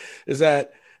better, is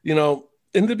that, you know,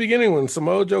 in the beginning when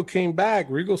Samoa Joe came back,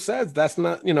 Regal says that's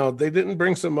not, you know, they didn't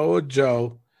bring Samoa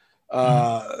Joe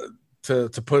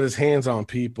to put his hands on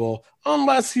people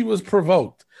unless he was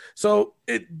provoked. So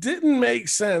it didn't make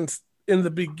sense in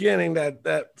the beginning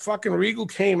that fucking Regal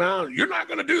came out. You're not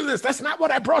going to do this. That's not what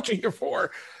I brought you here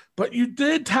for. But you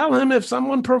did tell him if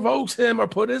someone provokes him or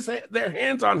put their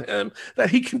hands on him that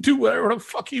he can do whatever the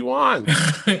fuck he wants.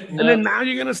 And then now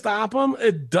you're going to stop him?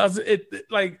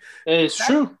 It's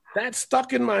true. That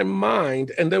stuck in my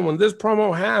mind. And then when this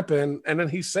promo happened and then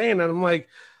he's saying that, I'm like,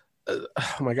 oh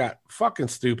my God, fucking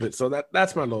stupid. So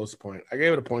that's my lowest point. I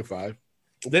gave it a 0.5.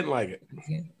 Didn't like it.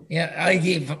 Yeah, I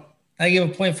gave a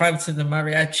 0.5 to the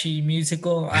mariachi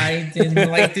musical. I didn't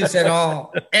like this at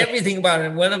all. Everything about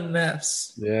it. What a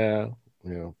mess. Yeah.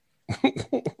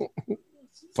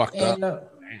 Fucked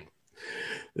up.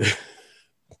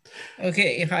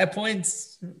 Okay, high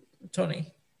points,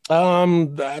 Tony.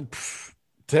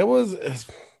 There was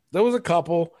a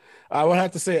couple. I would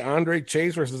have to say Andre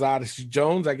Chase versus Odyssey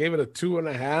Jones. I gave it a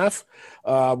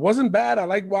 2.5. Wasn't bad. I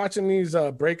like watching these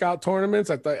breakout tournaments.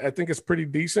 I think it's pretty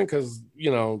decent because,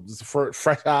 you know, it's for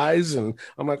fresh eyes, and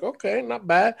I'm like, okay, not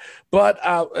bad. But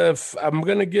if I'm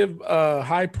gonna give a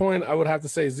high point, I would have to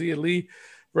say Zia Lee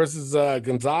versus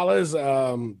Gonzalez.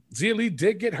 Zia Lee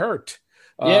did get hurt.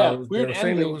 Weird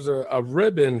saying it was a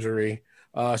rib injury.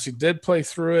 She did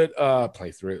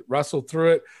wrestle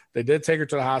through it. They did take her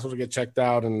to the hospital to get checked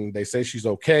out, and they say she's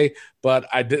okay. But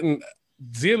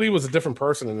Zia Lee was a different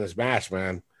person in this match,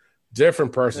 man.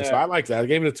 Different person. Yeah. So I like that. I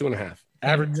gave it a 2.5.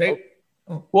 Average.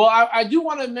 Well, I do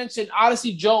want to mention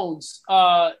Odyssey Jones.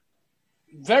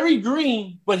 Very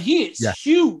green, but he is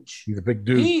huge. He's a big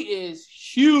dude. He is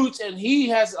huge, and he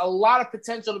has a lot of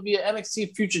potential to be an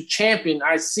NXT future champion.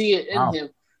 I see it in him.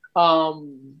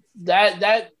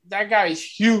 That guy is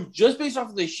huge. Just based off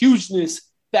of the hugeness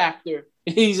factor,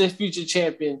 he's a future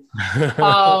champion.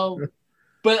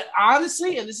 But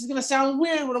honestly, and this is gonna sound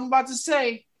weird, what I'm about to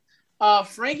say,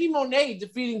 Frankie Monet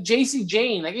defeating JC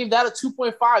Jane. I gave that a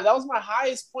 2.5. That was my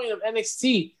highest point of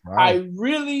NXT. Wow. I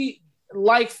really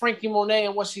like Frankie Monet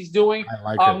and what she's doing. I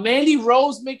like Mandy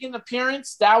Rose making an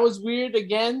appearance. That was weird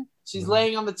again. She's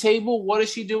laying on the table. What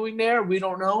is she doing there? We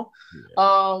don't know.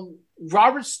 Yeah.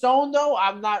 Robert Stone, though,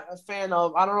 I'm not a fan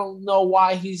of. I don't know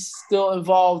why he's still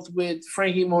involved with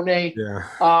Frankie Monet. Yeah.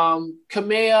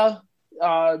 Kamea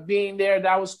being there,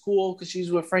 that was cool because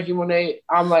she's with Frankie Monet.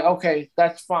 I'm like, okay,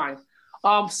 that's fine.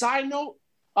 Side note,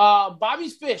 Bobby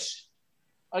Fish,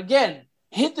 again,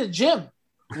 hit the gym.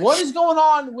 What is going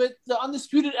on with the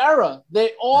Undisputed Era?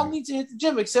 They all need to hit the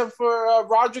gym except for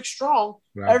Roderick Strong.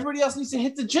 Right. Everybody else needs to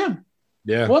hit the gym.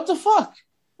 Yeah. What the fuck?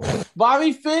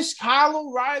 Bobby Fish, Kyle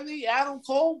O'Reilly, Adam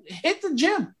Cole, hit the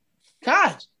gym.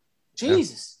 God,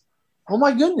 Jesus. Yeah. Oh,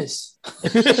 my goodness.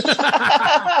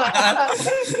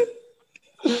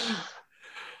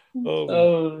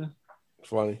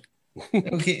 Funny.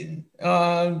 Okay.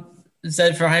 Is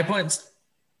that for high points?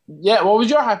 Yeah. What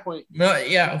was your high point? No.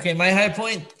 Yeah. Okay. My high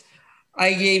point,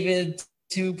 I gave it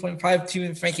 2.5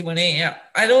 to Frankie Monet. Yeah.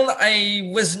 I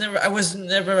was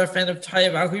never a fan of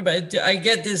Taya Valkyrie, but I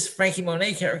get this Frankie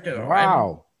Monet character.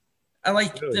 Wow. I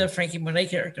like the Frankie Monet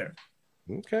character.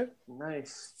 Okay.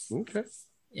 Nice. Okay.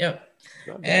 Yep.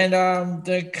 And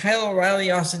the Kyle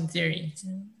O'Reilly Austin Theory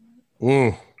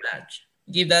match.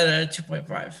 Gave that a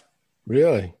 2.5.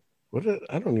 Really?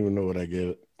 I don't even know what I gave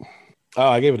it. Oh,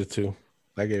 I gave it a 2.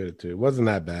 It wasn't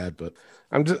that bad, but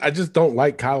I just don't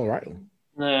like Kyle O'Reilly.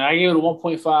 Nah, I gave it a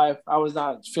 1.5. I was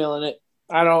not feeling it.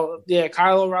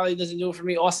 Kyle O'Reilly doesn't do it for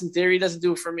me. Austin Theory doesn't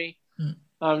do it for me.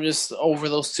 I'm just over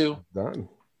those two. Done.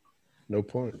 No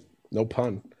point. No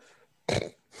pun. All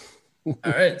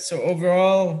right. So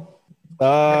overall,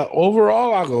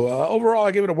 I'll go. Overall,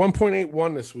 I gave it a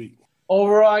 1.81 this week.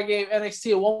 Overall, I gave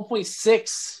NXT a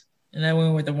 1.6. And I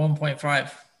went with the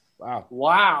 1.5.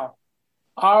 Wow.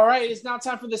 All right. It's now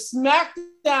time for the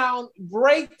SmackDown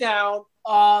breakdown.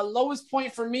 Lowest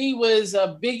point for me was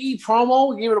a Big E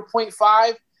promo. We gave it a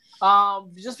 0.5.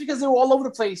 Just because they were all over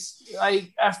the place.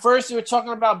 Like at first they were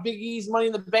talking about Big E's Money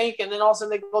in the Bank, and then all of a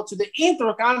sudden they go to the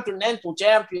Intercontinental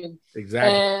Champion.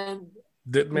 Exactly. And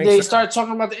they started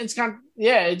talking about the Intercontinental.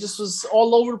 Yeah, it just was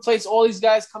all over the place. All these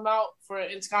guys come out for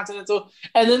Intercontinental,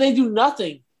 and then they do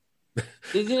nothing.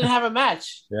 They didn't have a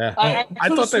match. Yeah, I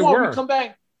thought they were. We come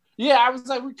back. Yeah, I was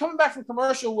like, we're coming back from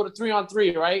commercial with a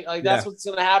 3-on-3, right? Like that's what's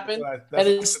going to happen. And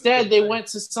instead, they went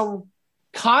to some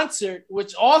concert,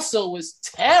 which also was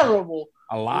terrible.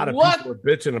 A lot of people were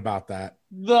bitching about that.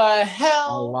 The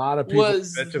hell a lot of people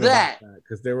was bitching that? About that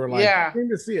because they were like, I came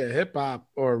to see a hip hop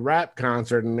or rap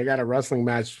concert, and they got a wrestling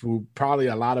match. Who probably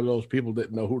a lot of those people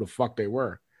didn't know who the fuck they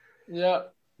were. Yeah.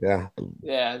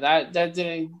 That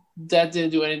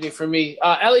didn't do anything for me.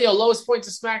 Elio, lowest point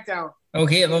to SmackDown.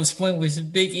 Okay, lowest point was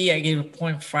Big E. I gave it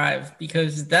 0.5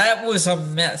 because that was a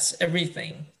mess.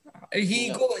 Everything.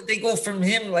 They go from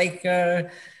him like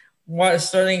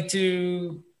starting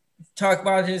to talk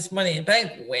about his Money in the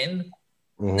Bank win.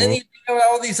 And then you think about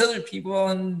all these other people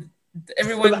and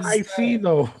everyone's IC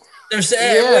though.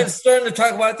 Everyone's starting to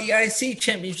talk about the IC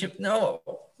championship. No,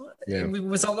 it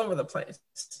was all over the place.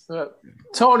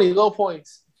 Tony, low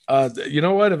points. You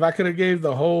know what? If I could have gave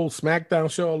the whole SmackDown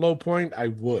show a low point, I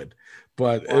would.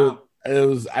 But they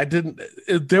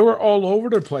were all over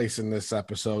the place in this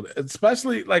episode.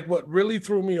 Especially like what really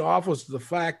threw me off was the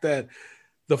fact that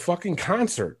the fucking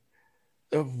concert.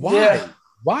 Why?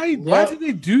 Why did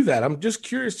they do that? I'm just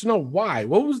curious to know why.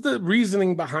 What was the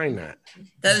reasoning behind that?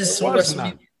 That is so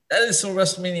WrestleMania. That is so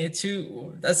WrestleMania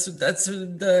 2. That's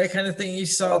the kind of thing you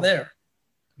saw there.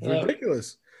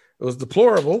 Ridiculous. It was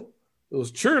deplorable. It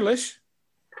was churlish.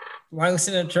 Belongs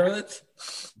in a turlet.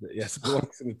 Yes, it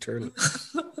belongs in a turlet.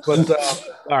 But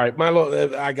all right,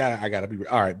 I gotta be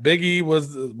all right. Big E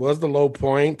was the low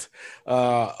point. It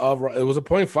was a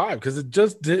 0.5 because it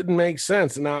just didn't make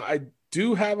sense. Now I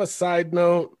do have a side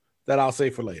note that I'll say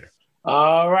for later.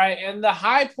 All right, and the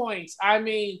high points. I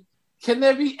mean, can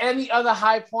there be any other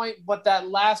high point but that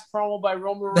last promo by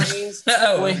Roman Reigns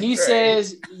when he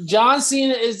says John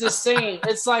Cena is the same?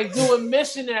 It's like doing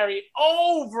Missionary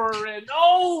over and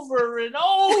over and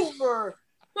over.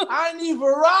 I need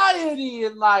variety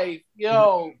in life.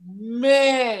 Yo,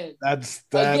 man. That's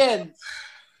Again,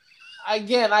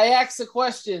 I asked the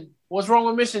question, what's wrong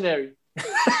with Missionary? Gave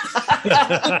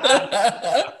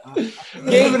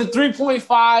it a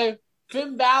 3.5.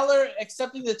 Finn Balor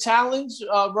accepting the challenge,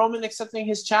 Roman accepting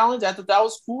his challenge. I thought that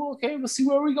was cool. Okay, we'll see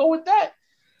where we go with that.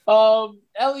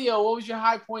 Elio, what was your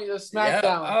high point of SmackDown?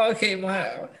 Yeah, okay,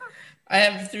 I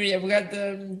have 3. We got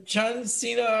the John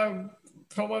Cena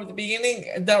promo at the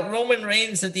beginning, the Roman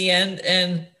Reigns at the end,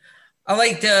 and I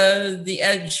like the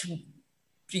Edge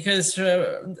because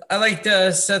I like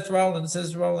Seth Rollins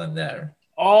as Rollins there.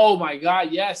 Oh my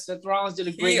God! Yes, Seth Rollins did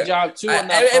a great job too. On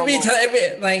that every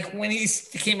time, like when he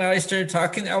came out, I started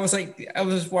talking. I was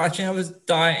watching. I was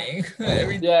dying.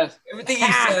 Everything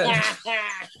he said.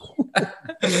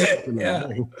 Yeah,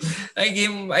 I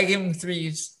gave him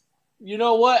 3s. You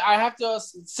know what? I have to.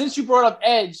 Since you brought up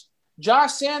Edge,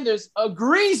 Josh Sanders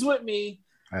agrees with me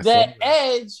that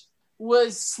Edge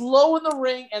was slow in the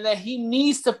ring and that he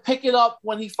needs to pick it up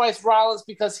when he fights Rollins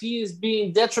because he is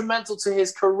being detrimental to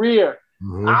his career.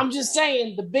 Mm-hmm. I'm just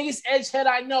saying, the biggest Edge head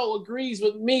I know agrees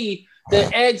with me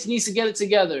that Edge needs to get it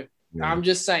together. Yeah. I'm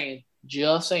just saying.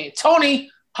 Tony,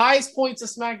 highest points of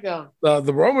SmackDown.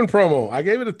 The Roman promo, I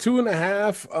gave it a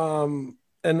 2.5.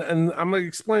 And I'm going to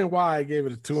explain why I gave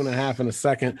it a 2.5 in a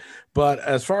second. But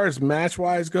as far as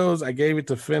match-wise goes, I gave it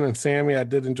to Finn and Sammy. I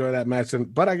did enjoy that match,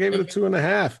 but I gave it a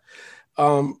 2.5.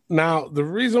 Now, the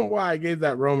reason why I gave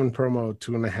that Roman promo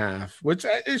 2.5, which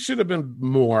it should have been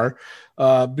more,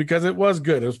 because it was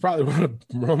good. It was probably one of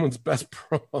Roman's best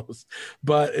promos.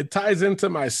 But it ties into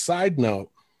my side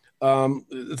note.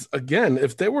 Again,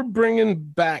 if they were bringing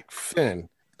back Finn,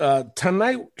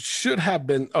 tonight should have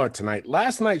been, or tonight,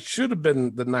 last night should have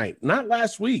been the night, not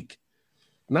last week.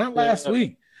 Not last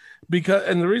week. Because,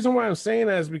 and the reason why I'm saying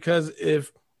that is because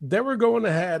if they were going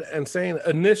ahead and saying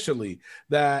initially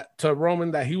that to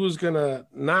Roman that he was gonna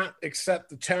not accept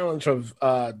the challenge of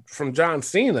from John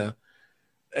Cena,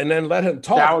 and then let him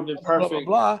talk, that would be perfect.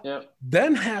 blah, blah, blah,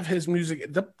 then have his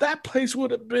music. That place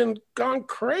would have been gone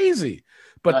crazy.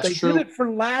 But they did it for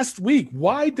last week.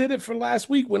 Why did it for last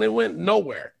week when it went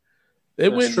nowhere?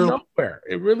 It went nowhere.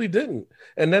 It really didn't.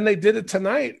 And then they did it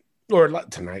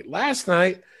last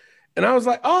night. And I was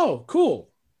like, oh,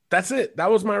 cool. That's it. That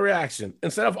was my reaction.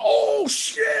 Instead of, oh,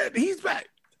 shit, he's back.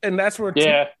 And that's where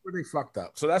they fucked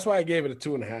up. So that's why I gave it a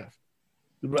 2.5.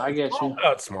 I get you.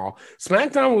 It's small.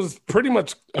 SmackDown was pretty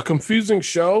much a confusing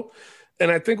show. And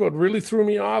I think what really threw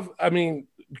me off, I mean,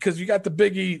 because you got that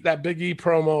Big E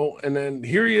promo, and then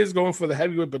here he is going for the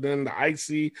heavyweight, but then the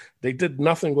IC, they did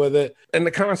nothing with it. And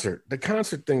the concert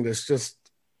thing that's just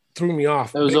threw me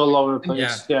off. It was all over the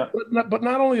place. Yeah. But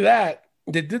not only that,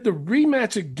 they did the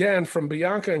rematch again from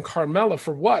Bianca and Carmella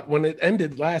for what? When it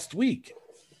ended last week.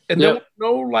 And there was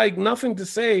no, nothing to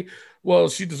say, well,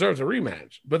 she deserves a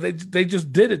rematch. But they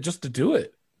just did it just to do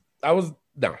it.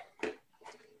 No.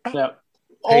 Yeah.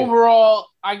 Overall,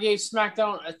 I gave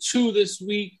SmackDown a 2 this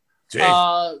week,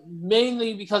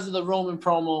 mainly because of the Roman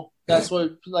promo. That's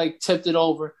what tipped it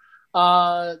over.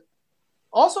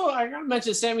 Also, I gotta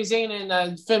mention Sami Zayn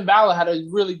and Finn Balor had a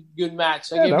really good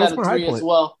match. I gave that a 3 as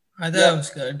well. I thought it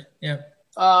was good. Yeah.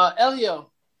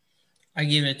 Elio, I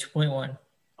gave it a 2.1.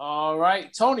 All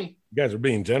right, Tony. You guys are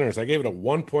being generous. I gave it a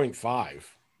 1.5.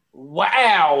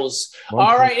 Wows.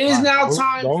 All right, it is now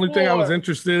time. The only thing I was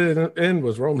interested in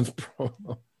was Roman's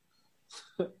promo.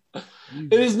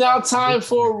 It is now time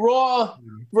for Raw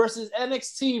versus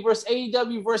NXT versus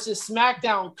AEW versus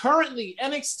SmackDown. Currently,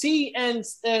 NXT and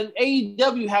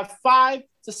AEW have 5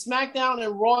 to SmackDown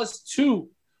and Raw's 2.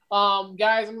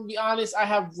 Guys, I'm going to be honest. I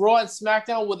have Raw and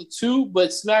SmackDown with a 2,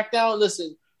 but SmackDown,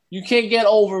 listen, you can't get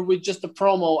over with just the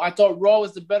promo. I thought Raw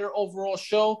was the better overall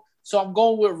show, so I'm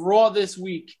going with Raw this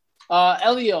week.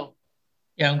 Elio.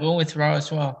 Yeah, I'm going with Raw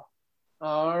as well.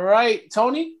 All right.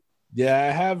 Tony? Yeah,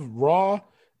 I have Raw,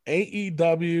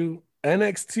 AEW,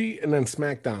 NXT, and then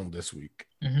SmackDown this week.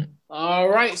 Mm-hmm. All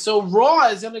right. So Raw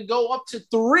is going to go up to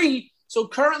 3. So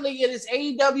currently it is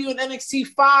AEW and NXT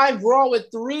 5, Raw with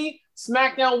 3,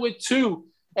 SmackDown with 2.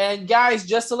 And guys,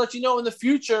 just to let you know, in the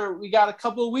future, we got a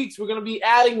couple of weeks. We're going to be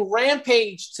adding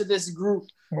Rampage to this group.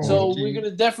 We're going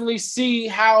to definitely see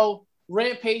how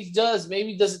Rampage does.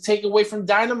 Maybe does it take away from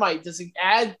Dynamite? Does it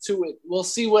add to it? We'll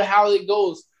see how it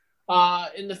goes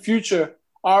in the future.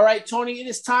 All right, Tony, it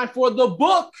is time for the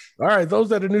book. All right, those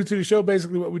that are new to the show,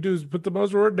 basically what we do is put the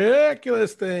most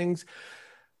ridiculous things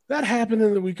that happened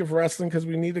in the week of wrestling because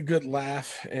we need a good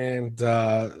laugh, and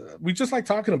we just like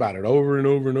talking about it over and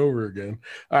over and over again.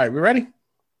 All right, we ready?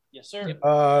 Yes,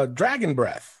 sir. Dragon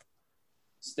Breath.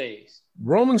 Stays.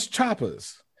 Roman's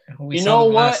Choppers. You know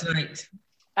what?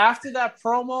 After that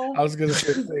promo, I was going to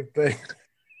say the same thing.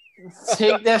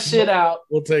 Take that shit out.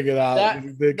 We'll take it out.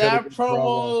 That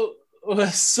promo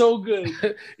was so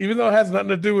good. Even though it has nothing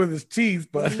to do with his teeth,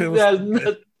 but it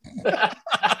was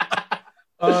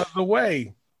the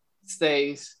way.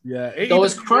 Stays. Yeah. Though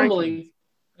it's crumbling.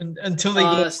 Until they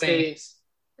go away. Stays.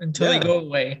 Until they go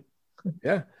away.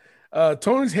 Yeah.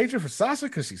 Tony's hatred for Sasha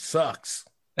because she sucks.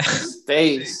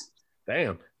 Stays.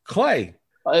 Damn. Clay.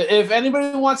 If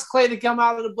anybody wants Clay to come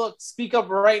out of the book, speak up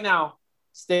right now.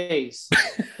 Stays.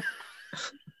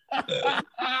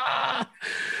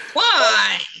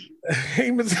 Why?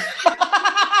 Heyman's...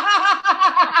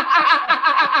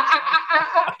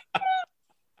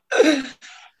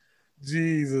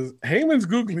 Jesus. Heyman's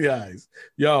googly eyes.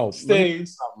 Yo.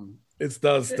 Stays. It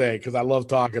does stay because I love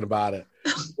talking about it.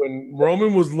 When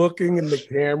Roman was looking in the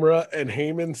camera and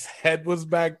Heyman's head was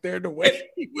back there, the way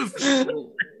he was...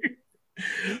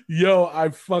 Yo, I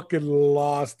fucking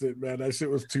lost it, man. That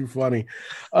shit was too funny.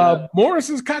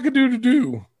 Morris's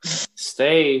cock-a-doo-doo-doo.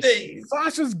 Stays.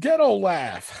 Sasha's ghetto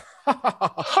laugh.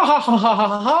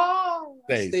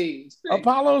 Stays.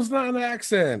 Apollo's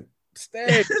non-accent.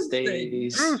 Stays.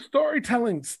 Stays. Drew's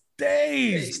storytelling.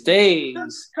 Stays.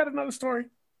 Stays. Cut another story.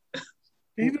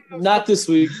 Not this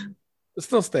week. It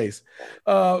still stays.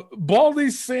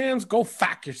 Baldy Sands, go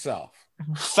fuck yourself.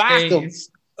 Fuck them.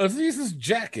 Aziz's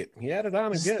jacket. He had it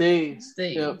on again. Stays.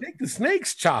 Yep. Take the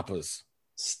Snakes choppers.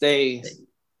 Stays.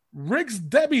 Rick's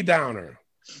Debbie Downer.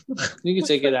 You can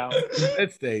take it out.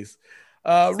 It stays.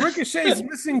 Ricochet's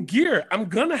missing gear. I'm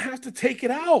gonna have to take it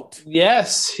out.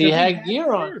 Yes, he had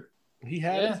gear on. He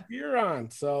had his gear on,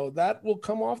 so that will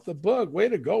come off the book. Way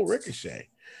to go, Ricochet.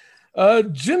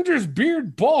 Ginger's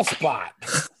beard ball spot.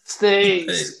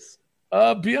 Stays.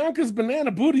 Bianca's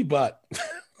banana booty butt.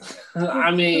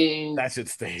 I mean, that shit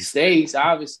stays. Stays,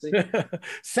 obviously.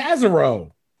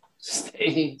 Sazero.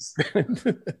 Stays.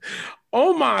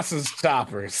 Omos's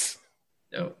choppers.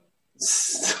 No.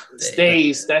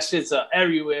 Stays. That shit's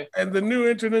everywhere. And the new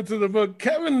entrant into the book,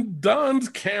 Kevin Dunn's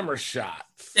camera shot.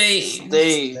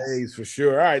 Stays for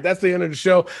sure. All right, that's the end of the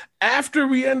show. After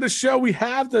we end the show, we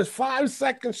have the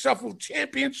 5-second shuffle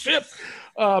championship.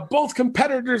 Both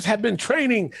competitors have been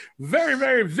training very,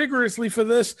 very vigorously for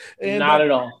this. And not at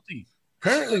all.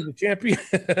 Currently, the champion,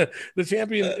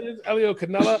 is Elio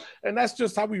Canella, and that's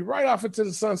just how we ride off into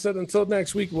the sunset. Until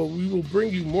next week, well, we will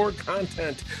bring you more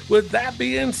content. With that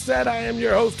being said, I am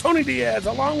your host, Tony Diaz,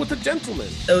 along with the gentleman,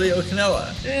 Elio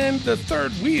Canella, and the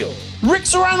third wheel, Rick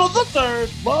Serrano the third.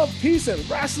 Love, peace, and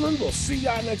wrestling. We'll see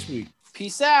y'all next week.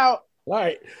 Peace out. All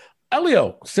right.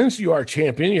 Elio, since you are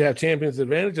champion, you have champion's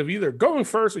advantage of either going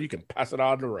first or you can pass it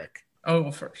on to Rick. I'll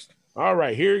go first. All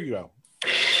right, here you go.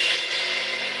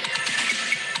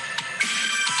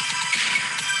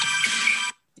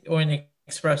 Orient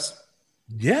Express.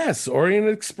 Yes, Orient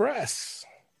Express.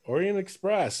 Orient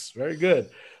Express. Very good.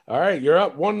 All right, you're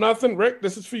up 1-0. Rick,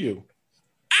 this is for you.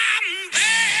 I'm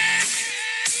back,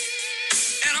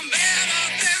 and I'm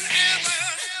better than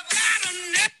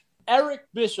ever. Eric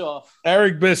Bischoff.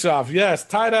 Eric Bischoff, yes.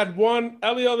 Tied at 1.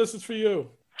 Elio, this is for you.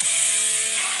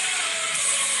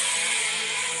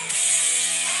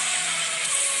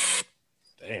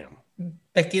 Damn.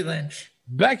 Becky Lynch.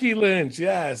 Becky Lynch,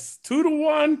 yes.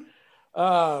 2-1.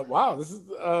 Wow, this is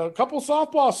a couple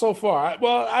softballs so far.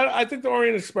 I think the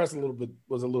Orient Express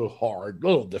was a little hard, a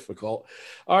little difficult.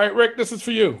 All right, Rick, this is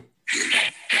for you.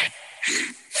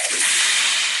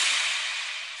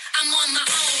 I'm on my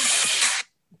own.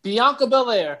 Bianca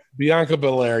Belair. Bianca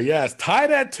Belair, yes.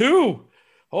 Tied at 2.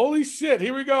 Holy shit.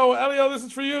 Here we go. Elio, this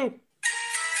is for you.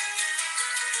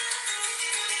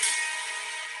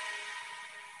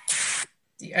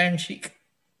 The Iron Sheik.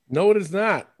 No, it is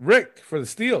not. Rick for the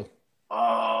steal.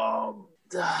 Fuck.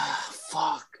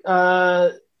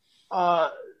 Akira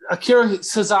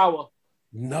Tozawa.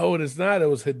 No, it is not. It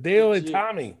was Hideo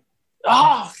Itami.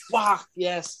 Oh, fuck.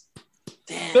 Yes.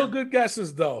 Damn. Still good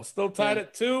guesses, though. Still tied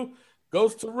at 2.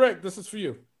 Goes to Rick. This is for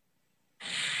you.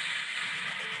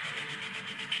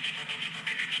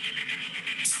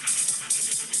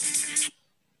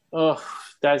 Oh,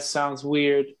 that sounds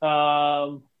weird.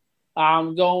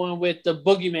 I'm going with the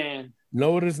Boogeyman.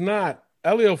 No, it is not.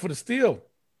 Elio for the steal.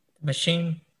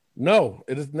 Machine. No,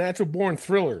 it is Natural Born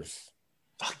Thrillers.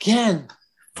 Again.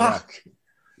 Fuck. Yeah.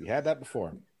 You had that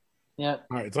before. Yeah.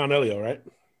 All right, it's on Elio, right?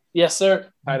 Yes,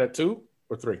 sir. Tied at 2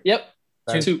 or 3? Yep.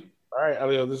 Right. 2. All right,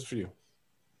 Elio, this is for you.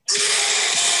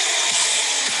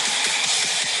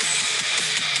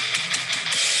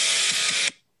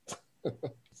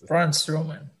 Braun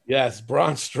Strowman. Yes,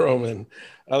 Braun Strowman.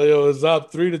 Elio is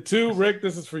up 3-2. Rick,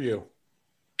 this is for you.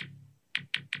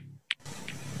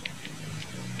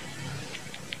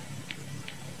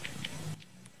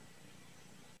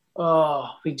 Oh,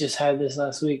 we just had this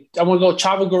last week. I'm going to go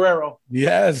Chavo Guerrero.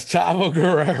 Yes, Chavo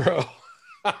Guerrero.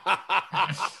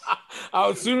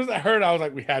 As soon as I heard, I was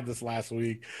like, we had this last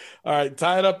week. All right,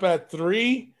 tied up at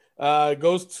 3.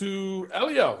 Goes to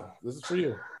Elio. This is for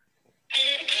you.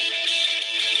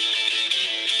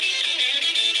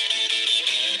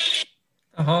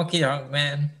 The Honky Tonk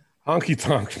Man. Honky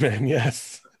Tonk Man,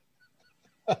 yes.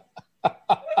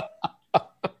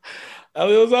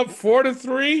 Elio's up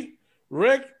 4-3.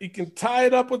 Rick, you can tie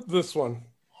it up with this one.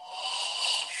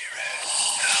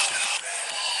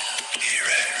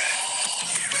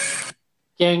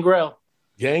 Gangrel.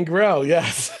 Gangrel,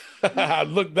 yes. I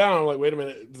looked down. I'm like, wait a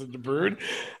minute. Is it the Brood?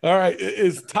 All right.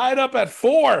 It's tied up at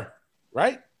 4,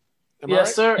 right?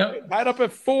 Yes, sir. Yep. Tied up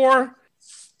at 4.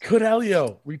 Could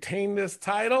Elio retain this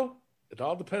title? It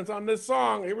all depends on this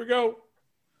song. Here we go.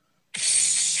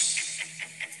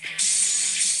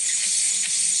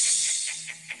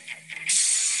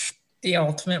 The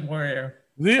Ultimate Warrior.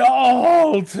 The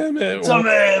Ultimate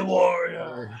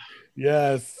Warrior.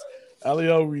 Yes.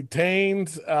 Elio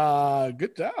retains.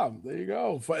 Good job. There you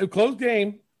go. Close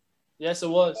game. Yes, it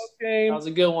was. Game. That was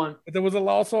a good one. But there was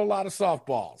also a lot of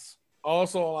softballs.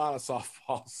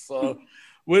 So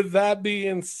with that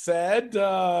being said,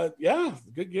 yeah,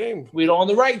 good game. We don't own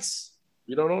the rights.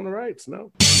 You don't own the rights,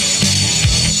 no.